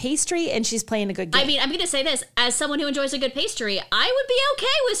buy her pastry and she's playing a good game. I mean, I'm going to say this. As someone who enjoys a good pastry, I would be okay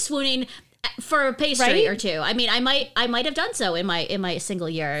with swooning for a pastry or two. I mean, I might have done so in my single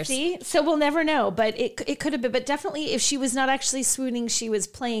years. See, so we'll never know, but it could have been. But definitely, if she was not actually swooning, she was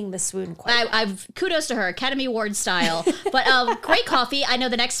playing the swoon quite. I've kudos to her, Academy Award style. But great coffee. I know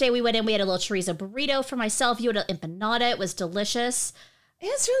the next day we went in, we had a little chorizo burrito for myself. You had an empanada. It was delicious.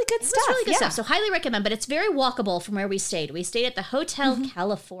 It's really good stuff. It's really good stuff. So highly recommend, but it's very walkable from where we stayed. We stayed at the Hotel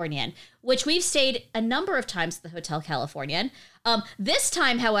Californian, which we've stayed a number of times at the Hotel Californian. This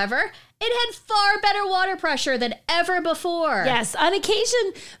time, however, it had far better water pressure than ever before. Yes. On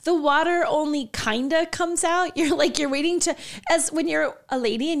occasion, the water only kinda comes out. You're waiting to, as when you're a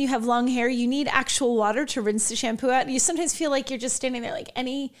lady and you have long hair, you need actual water to rinse the shampoo out. And you sometimes feel like you're just standing there like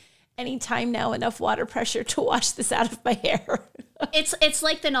any time now, enough water pressure to wash this out of my hair. It's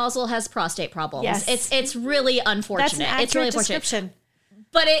like the nozzle has prostate problems. Yes. It's really unfortunate. That's an accurate it's really description.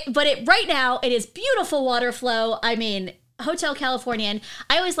 But it right now it is beautiful water flow. I mean, Hotel Californian.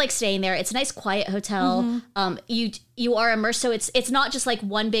 I always like staying there. It's a nice quiet hotel. You are immersed, so it's not just like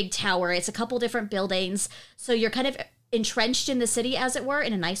one big tower. It's a couple different buildings. So you're kind of entrenched in the city, as it were,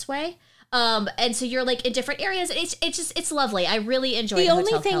 in a nice way. And so you're like in different areas. It's lovely. I really enjoy the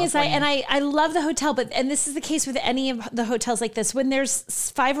only thing California. is I love the hotel, and this is the case with any of the hotels like this, when there's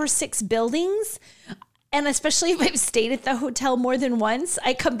 5 or 6 buildings, and especially if I've stayed at the hotel more than once,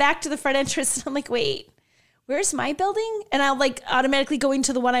 I come back to the front entrance and I'm like, wait, where's my building? And I'll like automatically go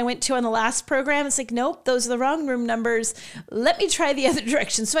into the one I went to on the last program. It's like, nope, those are the wrong room numbers. Let me try the other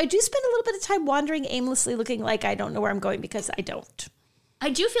direction. So I do spend a little bit of time wandering aimlessly, looking like I don't know where I'm going because I don't. I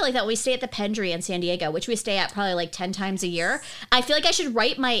do feel like that when we stay at the Pendry in San Diego, which we stay at probably like 10 times a year. I feel like I should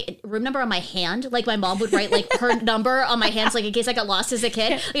write my room number on my hand. Like my mom would write like her number on my hands, like in case I got lost as a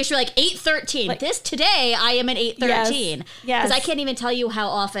kid. Like I should be like 813. Like, today I am in 813. Yes. Because I can't even tell you how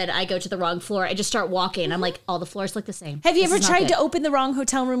often I go to the wrong floor. I just start walking. I'm like, all the floors look the same. Have you ever tried to open the wrong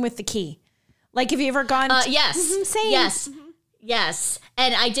hotel room with the key? Like, have you ever gone? Yes. Same. Yes. Yes.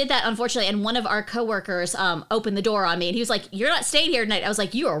 And I did that, unfortunately, and one of our coworkers opened the door on me, and he was like, you're not staying here tonight. I was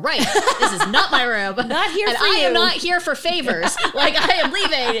like, you are right. This is not my room. Not here and for you. I am not here for favors. Like, I am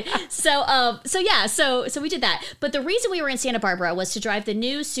leaving. So we did that. But the reason we were in Santa Barbara was to drive the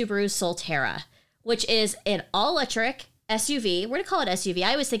new Subaru Solterra, which is an all-electric SUV. We're going to call it SUV.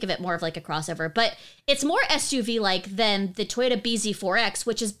 I always think of it more of like a crossover, but it's more SUV-like than the Toyota BZ4X,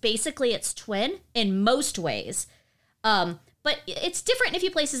 which is basically its twin in most ways. But it's different in a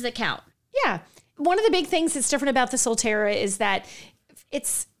few places that count. Yeah. One of the big things that's different about the Solterra is that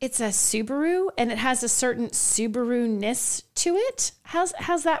it's a Subaru and it has a certain Subaru-ness to it. How's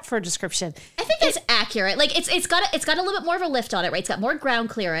that for a description? I think that's accurate. Like it's got a little bit more of a lift on it, right? It's got more ground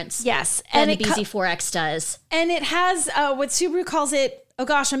clearance. Yes. Than the BZ4X does. And it has what Subaru calls it, oh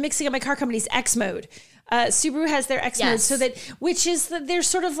gosh, I'm mixing up my car companies, X mode. Subaru has their X mode, so that which is that they're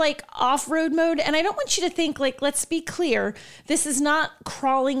sort of like off-road mode. And I don't want you to think like, let's be clear, this is not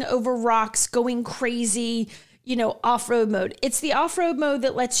crawling over rocks, going crazy, off-road mode. It's the off-road mode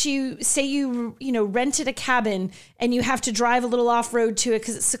that lets you, say you rented a cabin and you have to drive a little off-road to it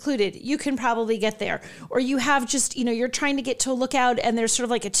because it's secluded. You can probably get there. Or you have just, you're trying to get to a lookout and there's sort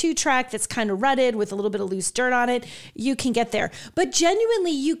of like a 2-track that's kind of rutted with a little bit of loose dirt on it. You can get there. But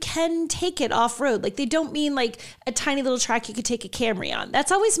genuinely, you can take it off-road. Like, they don't mean like a tiny little track you could take a Camry on.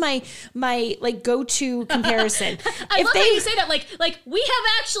 That's always my like go-to comparison. I love how you say that. Like we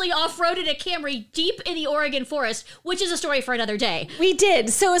have actually off-roaded a Camry deep in the Oregon forest, which is a story for another day. We did.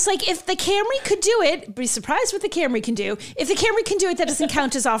 So it's like, if the Camry could do it, be surprised what the Camry can do. If the Camry can do it, that doesn't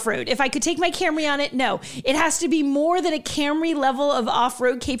count as off-road. If I could take my Camry on it, no. It has to be more than a Camry level of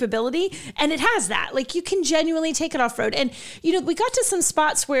off-road capability. And it has that. Like, you can genuinely take it off-road. And, we got to some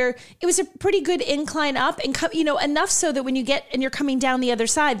spots where it was a pretty good incline up and, enough so that when you get and you're coming down the other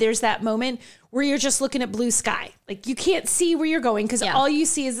side, there's that moment where you're just looking at blue sky. Like, you can't see where you're going because all you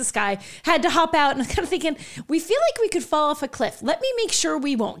see is the sky. Had to hop out, and I'm kind of thinking, we feel like we could fall off a cliff. Let me make sure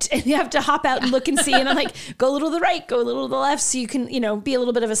we won't. And you have to hop out and look and see. And I'm like, go a little to the right, go a little to the left, so you can, be a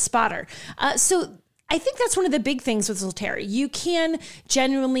little bit of a spotter. So I think that's one of the big things with Solterra. You can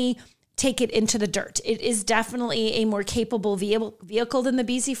genuinely take it into the dirt. It is definitely a more capable vehicle than the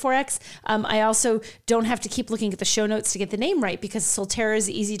BZ4X. I also don't have to keep looking at the show notes to get the name right because Solterra is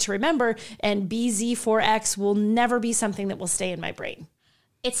easy to remember, and BZ4X will never be something that will stay in my brain.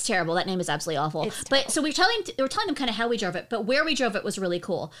 It's terrible. That name is absolutely awful. But so we're telling them kind of how we drove it, but where we drove it was really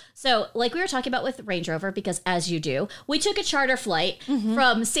cool. So like we were talking about with Range Rover, because as you do, we took a charter flight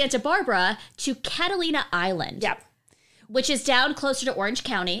from Santa Barbara to Catalina Island. Yep. Which is down closer to Orange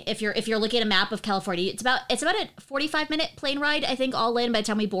County. If you're looking at a map of California, it's about a 45-minute plane ride, I think, all in by the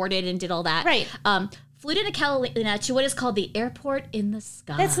time we boarded and did all that. Right. Flew to Catalina to what is called the Airport in the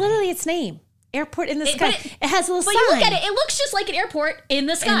Sky. That's literally its name. Airport in the Sky. It has a little sign. But you look at it, it looks just like an airport in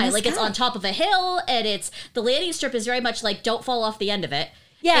the sky. It's on top of a hill, and the landing strip is very much like, don't fall off the end of it.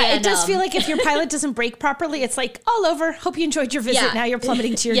 Yeah, it does feel like if your pilot doesn't brake properly, it's like, all over. Hope you enjoyed your visit. Now you're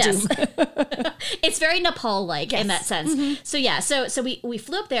plummeting to your doom. It's very Nepal-like in that sense. Mm-hmm. So we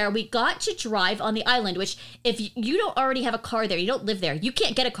flew up there. We got to drive on the island, which if you don't already have a car there, you don't live there, you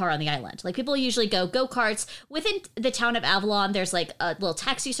can't get a car on the island. Like, people usually go-karts. Within the town of Avalon, there's like a little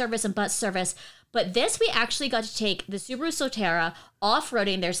taxi service and bus service. But this, we actually got to take the Subaru Solterra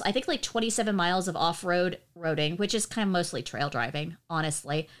off-roading. There's, I think, like 27 miles of off-road roading, which is kind of mostly trail driving,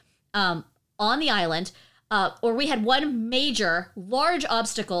 honestly, on the island. Or we had one major, large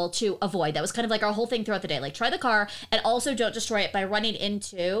obstacle to avoid. That was kind of like our whole thing throughout the day. Like, try the car and also don't destroy it by running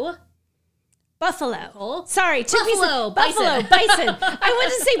into... Buffalo. Sorry. Buffalo. Bison. I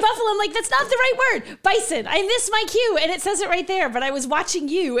wanted to say buffalo. I'm like, that's not the right word. Bison. I missed my cue, and it says it right there, but I was watching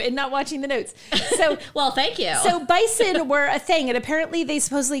you and not watching the notes. So, well, thank you. So bison were a thing, and apparently they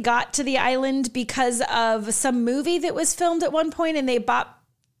supposedly got to the island because of some movie that was filmed at one point, and they brought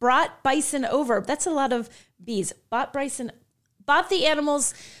bison over. That's a lot of bees. Bought the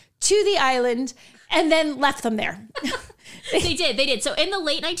animals to the island and then left them there. They did. So in the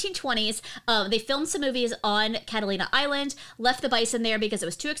late 1920s, they filmed some movies on Catalina Island, left the bison there because it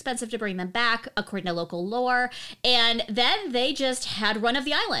was too expensive to bring them back, according to local lore. And then they just had run of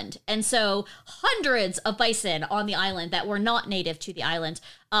the island. And so hundreds of bison on the island that were not native to the island.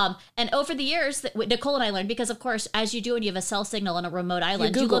 And over the years, Nicole and I learned, because of course, as you do when you have a cell signal on a remote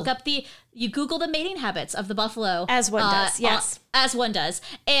island, you Google the mating habits of the buffalo. As one does, yes. As one does.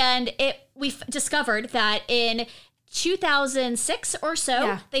 And we discovered that in 2006 or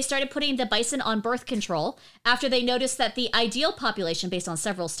so, they started putting the bison on birth control after they noticed that the ideal population, based on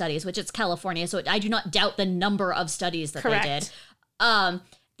several studies, which it's California, so I do not doubt the number of studies that they did.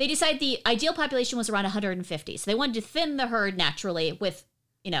 They decided the ideal population was around 150. So they wanted to thin the herd naturally with,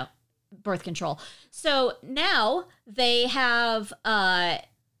 birth control. So now they have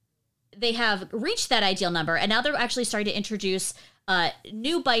reached that ideal number, and now they're actually starting to introduce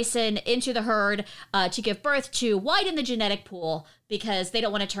new bison into the herd to give birth, to widen the genetic pool, because they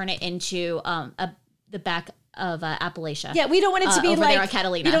don't want to turn it into the back of Appalachia. Yeah, we don't want it to be like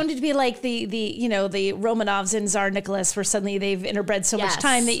Catalina. We don't want it to be like the the Romanovs and Tsar Nicholas, where suddenly they've interbred so much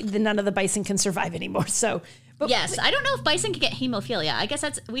time that none of the bison can survive anymore. So. Yes, I don't know if bison can get hemophilia. I guess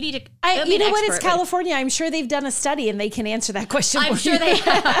we need to. You know what? It's California. I'm sure they've done a study and they can answer that question. I'm sure they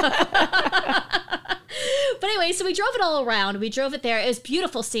have. But anyway, so we drove it all around. We drove it there. It was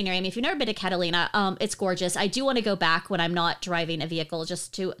beautiful scenery. I mean, if you've never been to Catalina, it's gorgeous. I do want to go back when I'm not driving a vehicle,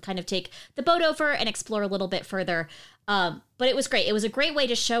 just to kind of take the boat over and explore a little bit further. But it was great. It was a great way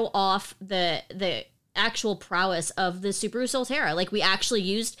to show off the actual prowess of the Subaru Solterra. Like, we actually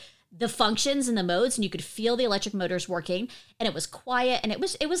used the functions and the modes, and you could feel the electric motors working, and it was quiet, and it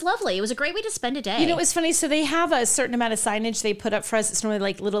was lovely. It was a great way to spend a day. You know, it was funny. So they have a certain amount of signage they put up for us. It's normally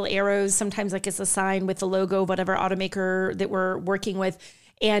like little arrows. Sometimes like it's a sign with the logo of whatever automaker that we're working with,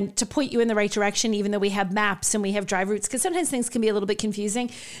 and to point you in the right direction, even though we have maps and we have drive routes, because sometimes things can be a little bit confusing.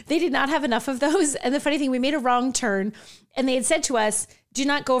 They did not have enough of those. And the funny thing, we made a wrong turn, and they had said to us, do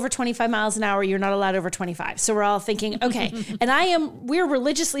not go over 25 miles an hour. You're not allowed over 25. So we're all thinking, okay. And we're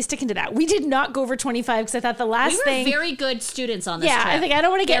religiously sticking to that. We did not go over 25 because I thought the last thing. We were very good students on this trip. I think I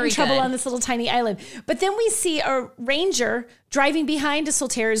don't want to get very in trouble good. on this little tiny island. But then we see a ranger driving behind a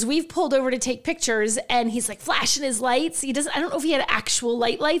Solterra. We've pulled over to take pictures, and he's like flashing his lights. I don't know if he had actual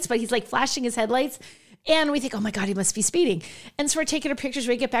lights, but he's like flashing his headlights. And we think, oh my God, he must be speeding. And so we're taking our pictures.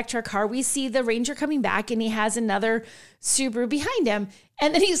 We get back to our car. We see the ranger coming back, and he has another Subaru behind him.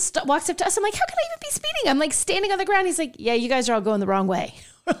 And then he walks up to us. I'm like, how can I even be speeding? I'm like standing on the ground. He's like, yeah, you guys are all going the wrong way.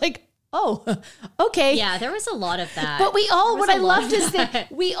 We're like, oh, okay. Yeah, there was a lot of that. But what I loved is that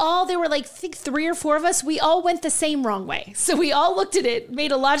there were like, I think 3 or 4 of us, we all went the same wrong way. So we all looked at it,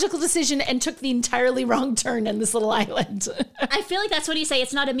 made a logical decision, and took the entirely wrong turn in this little island. I feel like that's what you say.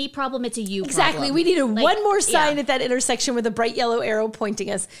 It's not a me problem, it's a you Exactly. problem. We needed one more sign at that intersection with a bright yellow arrow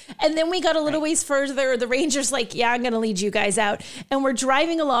pointing us. And then we got a little ways further. The ranger's like, yeah, I'm going to lead you guys out. And we're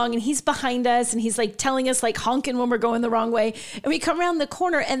driving along, and he's behind us, and he's like telling us, like honking when we're going the wrong way. And we come around the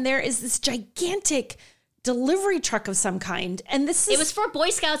corner, and there is this gigantic delivery truck of some kind. And it was for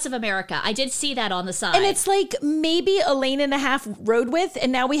Boy Scouts of America. I did see that on the side. And it's like maybe a lane and a half road width.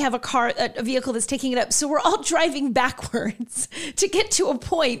 And now we have a vehicle that's taking it up. So we're all driving backwards to get to a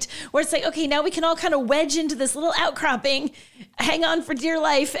point where it's like, okay, now we can all kind of wedge into this little outcropping, hang on for dear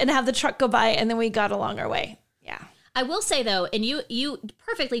life, and have the truck go by. And then we got along our way. Yeah. I will say though, and you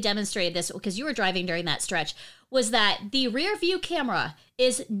perfectly demonstrated this because you were driving during that stretch, was that the rear view camera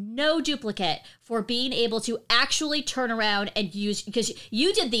is no duplicate for being able to actually turn around and use, because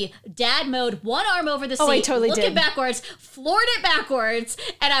you did the dad mode, one arm over the seat, I totally looking backwards, floored it backwards,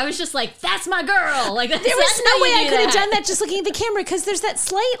 and I was just like, that's my girl. Like, there was no way I could have done that just looking at the camera, because there's that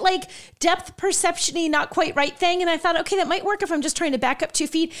slight like depth perception-y, not quite right thing. And I thought, okay, that might work if I'm just trying to back up 2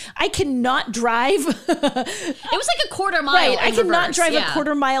 feet. I cannot drive. It was like a quarter mile. Right. I cannot reverse. drive a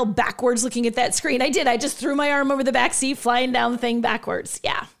quarter mile backwards looking at that screen. I did. I just threw my arm over the back seat, flying down the thing backwards.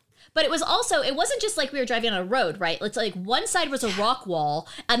 Yeah. But it wasn't just like we were driving on a road, right? It's like one side was a rock wall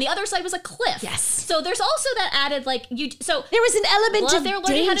and the other side was a cliff. Yes. So there's also that added so there was an element of they're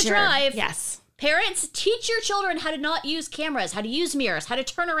learning how to drive. Yes. Parents, teach your children how to not use cameras, how to use mirrors, how to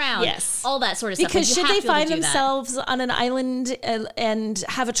turn around. Yes. All that sort of stuff. Because should they find themselves on an island and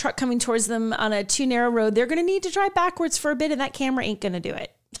have a truck coming towards them on a too narrow road, they're going to need to drive backwards for a bit, and that camera ain't going to do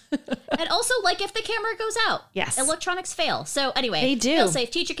it. And also, like, if the camera goes out, yes, electronics fail. So anyway, they do. Feel safe.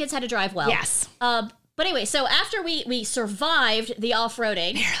 Teach your kids how to drive well. Yes. But anyway, so after we survived the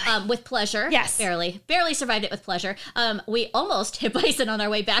off-roading with pleasure. Yes. Barely survived it with pleasure. We almost hit Bison on our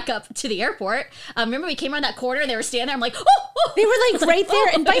way back up to the airport. Remember we came around that corner and they were standing there. I'm like, oh! They were like right there,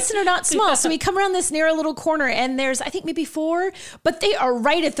 and Bison are not small. So we come around this narrow little corner, and there's, I think, maybe 4, but they are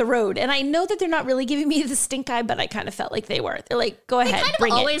right at the road. And I know that they're not really giving me the stink eye, but I kind of felt like they were. They're like, go ahead,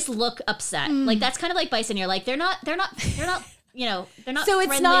 bring it. They always look upset. Like, that's kind of like Bison. You're like, they're not you know, they're not so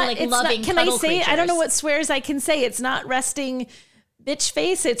friendly, it's not, like it's loving not, can I say, creatures. I don't know what swears I can say. It's not resting bitch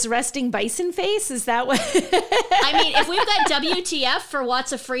face, it's resting bison face. Is that what? I mean, if we've got WTF for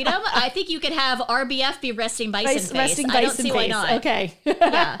Watts of Freedom, I think you could have RBF be resting bison face. Resting bison I don't see face. why not. Okay.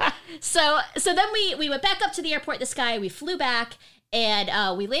 Yeah. So then we went back up to the airport, this guy, we flew back,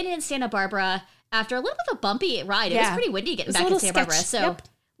 and we landed in Santa Barbara after a little bit of a bumpy ride. It was pretty windy getting back in Santa Barbara. So a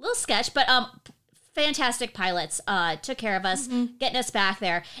little sketch, but fantastic pilots took care of us, getting us back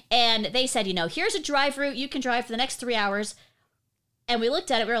there. And they said, here's a drive route you can drive for the next 3 hours. And we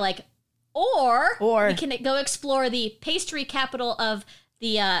looked at it, we were like, or we can go explore the pastry capital of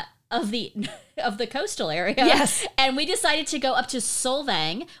the coastal area. Yes. And we decided to go up to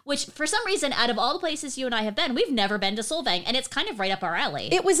Solvang, which for some reason, out of all the places you and I have been, we've never been to Solvang, and it's kind of right up our alley.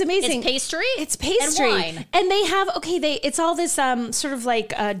 It was amazing. It's pastry and wine. And they have, it's all this sort of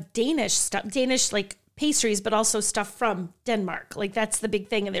like Danish stuff, like pastries, but also stuff from Denmark. Like that's the big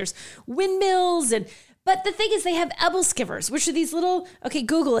thing. And there's windmills but the thing is, they have æbleskivers, which are these little,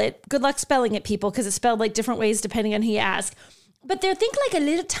 Google it. Good luck spelling it, people, because it's spelled like different ways depending on who you ask. But they're think like a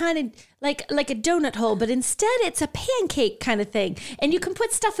little tiny, like a donut hole, but instead it's a pancake kind of thing. And you can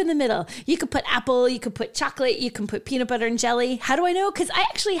put stuff in the middle. You could put apple, you could put chocolate, you can put peanut butter and jelly. How do I know? Because I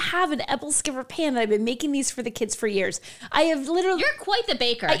actually have an apple skipper pan that I've been making these for the kids for years. I have literally... You're quite the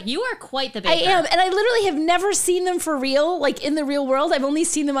baker. You are quite the baker. I am. And I literally have never seen them for real, like in the real world. I've only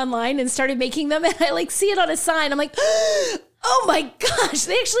seen them online and started making them. And I like see it on a sign. I'm like... Oh my gosh,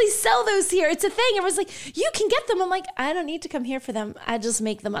 they actually sell those here. It's a thing. Everyone's like, you can get them. I'm like, I don't need to come here for them. I just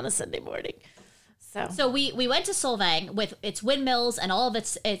make them on a Sunday morning. So we went to Solvang with its windmills and all of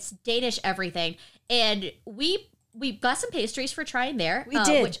its Danish everything. And we got some pastries for trying there. We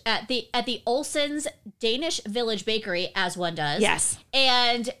did. Which at the Olsen's Danish Village Bakery, as one does. Yes.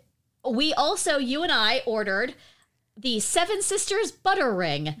 And we also, you and I ordered the Seven Sisters butter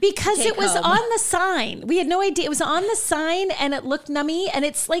ring. Because it was on the sign. We had no idea. It was on the sign and it looked nummy. And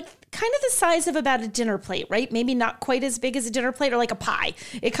it's like kind of the size of about a dinner plate, right? Maybe not quite as big as a dinner plate or like a pie.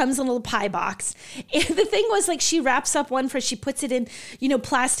 It comes in a little pie box. And the thing was like she wraps up one she puts it in,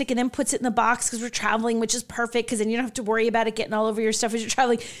 plastic and then puts it in the box because we're traveling, which is perfect because then you don't have to worry about it getting all over your stuff as you're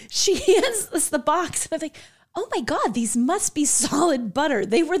traveling. She hands us the box and I'm like, oh my God, these must be solid butter.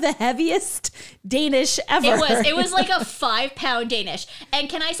 They were the heaviest Danish ever. It was like a 5-pound Danish. And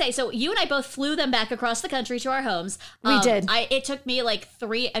can I say, so you and I both flew them back across the country to our homes. We did. It took me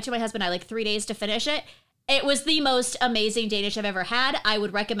to my husband and I 3 days to finish it. It was the most amazing Danish I've ever had. I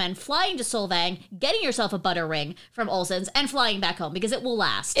would recommend flying to Solvang, getting yourself a butter ring from Olsen's, and flying back home because it will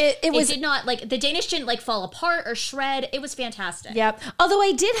last. It did not, the Danish didn't fall apart or shred. It was fantastic. Yep. Although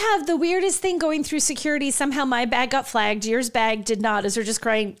I did have the weirdest thing going through security. Somehow my bag got flagged. Yours bag did not, as they're just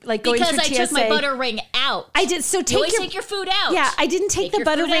crying, going through TSA. Because I took my butter ring out. I did. So take your food out. Yeah, I didn't take the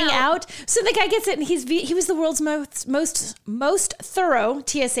butter ring out. So the guy gets it, and he was the world's most thorough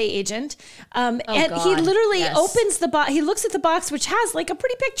TSA agent. And he literally opens the box. He looks at the box, which has a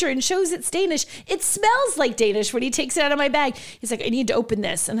pretty picture and shows it's Danish. It smells like Danish when he takes it out of my bag. He's like, I need to open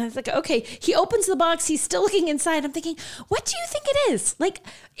this. And I was like, okay. He opens the box. He's still looking inside. I'm thinking, what do you think it is?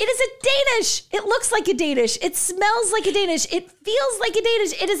 It is a Danish. It looks like a Danish. It smells like a Danish. It feels like a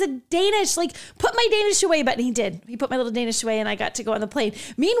Danish. It is a Danish. Put my Danish away. But he did. He put my little Danish away and I got to go on the plane.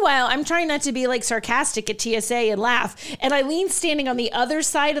 Meanwhile, I'm trying not to be sarcastic at TSA and laugh. And Eileen's standing on the other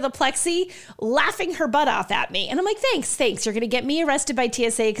side of the plexi, laughing her butt off at me. And I'm like, thanks. You're going to get me arrested by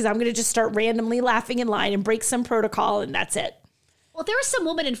TSA because I'm going to just start randomly laughing in line and break some protocol and that's it. Well, there was some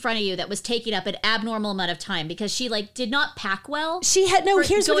woman in front of you that was taking up an abnormal amount of time because she did not pack well. She had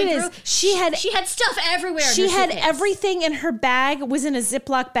here's what it is. She had stuff everywhere. She had everything in her bag was in a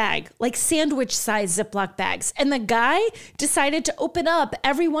Ziploc bag, sandwich size Ziploc bags. And the guy decided to open up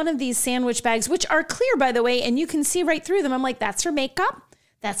every one of these sandwich bags, which are clear, by the way, and you can see right through them. I'm like, that's her makeup.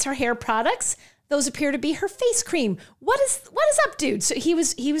 That's her hair products. Those appear to be her face cream. What is up, dude? So he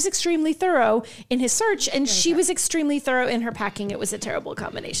was extremely thorough in his search, and she was extremely thorough in her packing. It was a terrible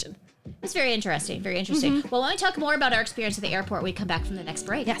combination. It's very interesting. Very interesting. Mm-hmm. Well, when we talk more about our experience at the airport, we come back from the next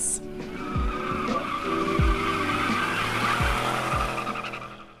break. Yes.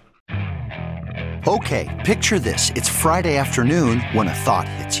 Okay, picture this. It's Friday afternoon when a thought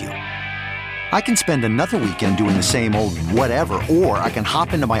hits you. I can spend another weekend doing the same old whatever, or I can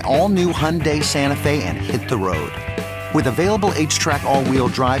hop into my all-new Hyundai Santa Fe and hit the road. With available H-Track all-wheel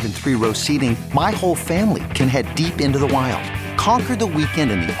drive and 3-row seating, my whole family can head deep into the wild. Conquer the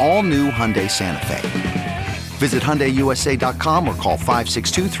weekend in the all-new Hyundai Santa Fe. Visit HyundaiUSA.com or call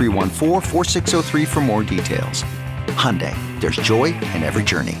 562-314-4603 for more details. Hyundai, there's joy in every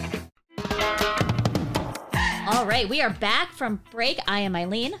journey. All right, we are back from break. I am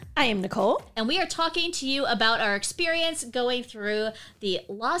Eileen. I am Nicole. And we are talking to you about our experience going through the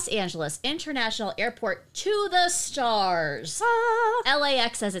Los Angeles International Airport to the stars.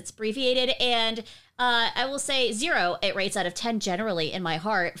 LAX as it's abbreviated. And I will say 0, it rates out of 10 generally in my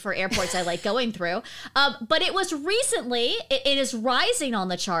heart for airports I like going through. But it was recently, it is rising on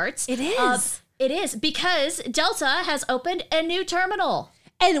the charts. It is. It is because Delta has opened a new terminal.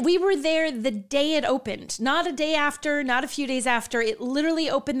 And we were there the day it opened, not a day after, not a few days after. It literally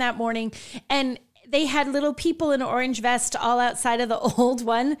opened that morning. And they had little people in orange vests all outside of the old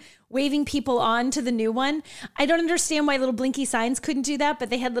one, waving people on to the new one. I don't understand why little blinky signs couldn't do that, but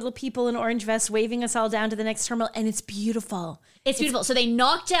they had little people in orange vests waving us all down to the next terminal. And it's beautiful. It's beautiful. So they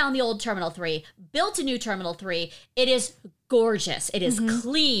knocked down the old Terminal 3, built a new Terminal 3. It is gorgeous. It is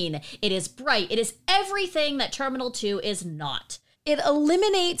clean. It is bright. It is everything that Terminal 2 is not. It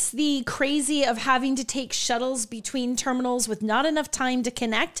eliminates the crazy of having to take shuttles between terminals with not enough time to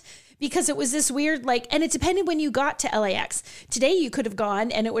connect because it was this weird, and it depended when you got to LAX. Today you could have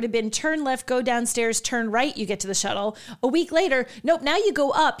gone and it would have been turn left, go downstairs, turn right, you get to the shuttle. A week later, nope, now you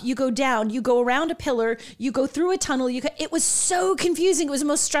go up, you go down, you go around a pillar, you go through a tunnel. It was so confusing. It was the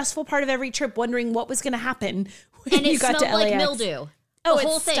most stressful part of every trip, wondering what was going to happen when you got to LAX. And it smelled like mildew. The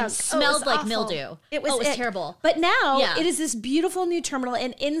whole thing smelled like mildew. It was terrible. But now it is this beautiful new terminal,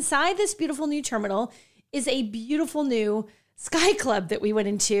 and inside this beautiful new terminal is a beautiful new Sky Club that we went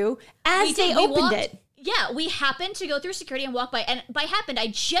into as they opened it. Yeah, we happened to go through security and walk by, and by happened, I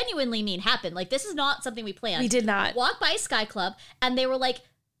genuinely mean happened. Like, this is not something we planned. We did not. Walk by Sky Club, and they were like,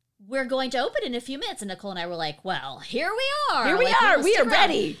 we're going to open in a few minutes. And Nicole and I were like, well, here we are. We are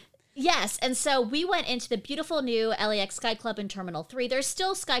ready. Yes, and so we went into the beautiful new LAX Sky Club in Terminal 3. There's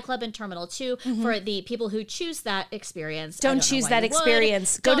still Sky Club in Terminal 2 for the people who choose that experience. Don't choose that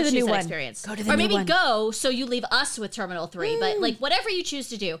experience. Go to the new one. Go to the new one. Or maybe go so you leave us with Terminal 3. But whatever you choose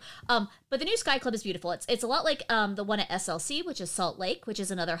to do. But the new Sky Club is beautiful. It's a lot like the one at SLC, which is Salt Lake, which is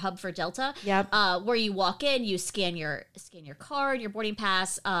another hub for Delta. Yep. Where you walk in, you scan your card, your boarding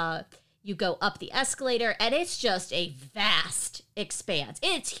pass. You go up the escalator, and it's just a vast expanse.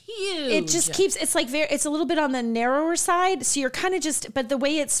 It's huge. It just keeps, it's a little bit on the narrower side. So you're kind of but the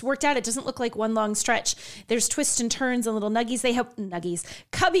way it's worked out, it doesn't look like one long stretch. There's twists and turns and little nuggies. They have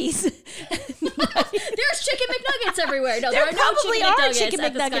cubbies. There's chicken McNuggets everywhere. No, there are probably no are chicken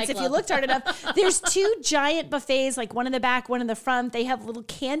McNuggets if you looked hard enough. There's 2 giant buffets, like one in the back, one in the front. They have a little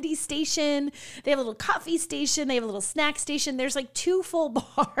candy station. They have a little coffee station. They have a little snack station. There's 2 full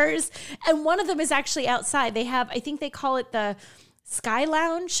bars. And one of them is actually outside. They have, I think they call it the Sky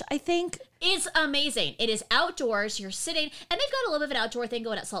Lounge, I think. It's amazing. It is outdoors. You're sitting, and they've got a little bit of an outdoor thing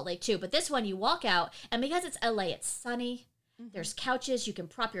going at Salt Lake too. But this one, you walk out, and because it's LA, it's sunny. There's couches. You can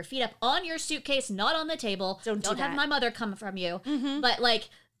prop your feet up on your suitcase, not on the table. Don't have my mother come from you.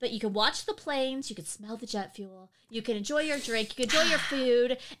 But you can watch the planes, you can smell the jet fuel, you can enjoy your drink, you can enjoy your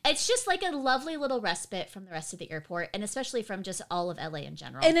food. It's just like a lovely little respite from the rest of the airport, and especially from just all of LA in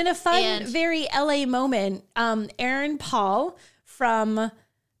general. And in a fun, very LA moment, Aaron Paul from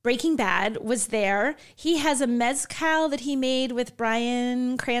Breaking Bad was there. He has a mezcal that he made with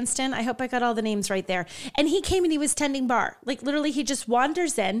Bryan Cranston. I hope I got all the names right there. And he came and he was tending bar. Literally, he just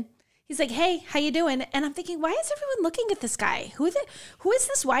wanders in. He's like, hey, how you doing? And I'm thinking, why is everyone looking at this guy? Who is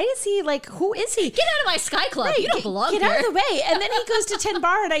this? Why is he who is he? Get out of my Sky Club. Right. You don't belong here. Get out of the way. And then he goes to 10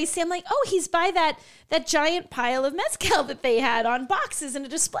 bar and I see him like, oh, he's by that giant pile of mezcal that they had on boxes in a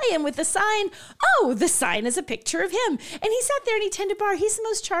display. And with the sign, the sign is a picture of him. And he sat there and he tended bar. He's the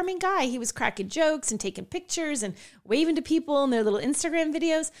most charming guy. He was cracking jokes and taking pictures and waving to people in their little Instagram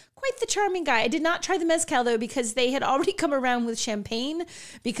videos. Quite the charming guy. I did not try the mezcal though, because they had already come around with champagne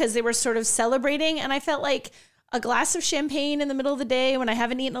because they were sort of celebrating. And I felt like a glass of champagne in the middle of the day when I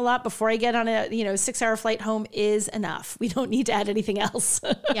haven't eaten a lot before I get on a 6-hour flight home is enough. We don't need to add anything else.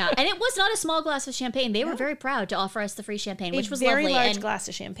 Yeah, and it was not a small glass of champagne. They were very proud to offer us the free champagne, which was very lovely. Large glass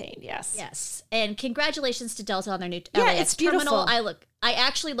of champagne. Yes. Yes, and congratulations to Delta on their new LAX terminal. I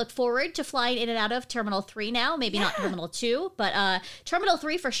actually look forward to flying in and out of Terminal 3 now. Maybe not Terminal 2, but Terminal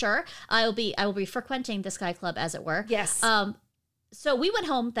 3 for sure. I will be frequenting the Sky Club, as it were. Yes. So we went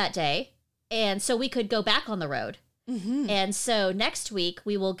home that day, and so we could go back on the road. Mm-hmm. And so next week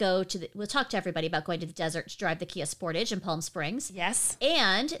we will we'll talk to everybody about going to the desert to drive the Kia Sportage in Palm Springs. Yes.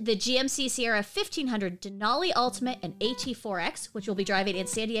 And the GMC Sierra 1500 Denali Ultimate and AT4X, which we'll be driving in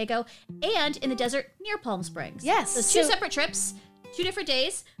San Diego and in the desert near Palm Springs. Yes. So 2 separate trips. 2 different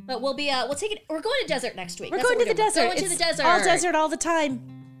days, but we'll take it. We're going to desert next week. We're going to the desert. Going to the desert. All desert all the time.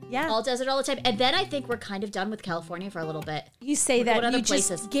 Yeah. All desert all the time. And then I think we're kind of done with California for a little bit. You say that, you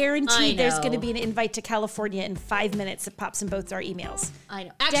just guarantee there's going to be an invite to California in 5 minutes. It pops in both our emails. I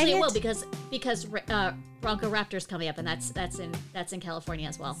know. Actually, it will, because Bronco Raptor's coming up, and that's in California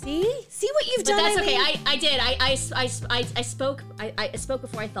as well. See what you've done. But that's Eileen? okay. I did. I spoke. I spoke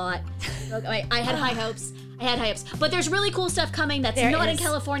before I thought. I had high hopes. But there's really cool stuff coming that's not in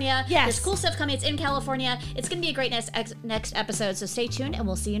California. Yes. There's cool stuff coming. It's in California. It's going to be a great next episode. So stay tuned, and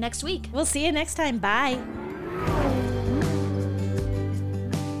we'll see you next week. We'll see you next time. Bye.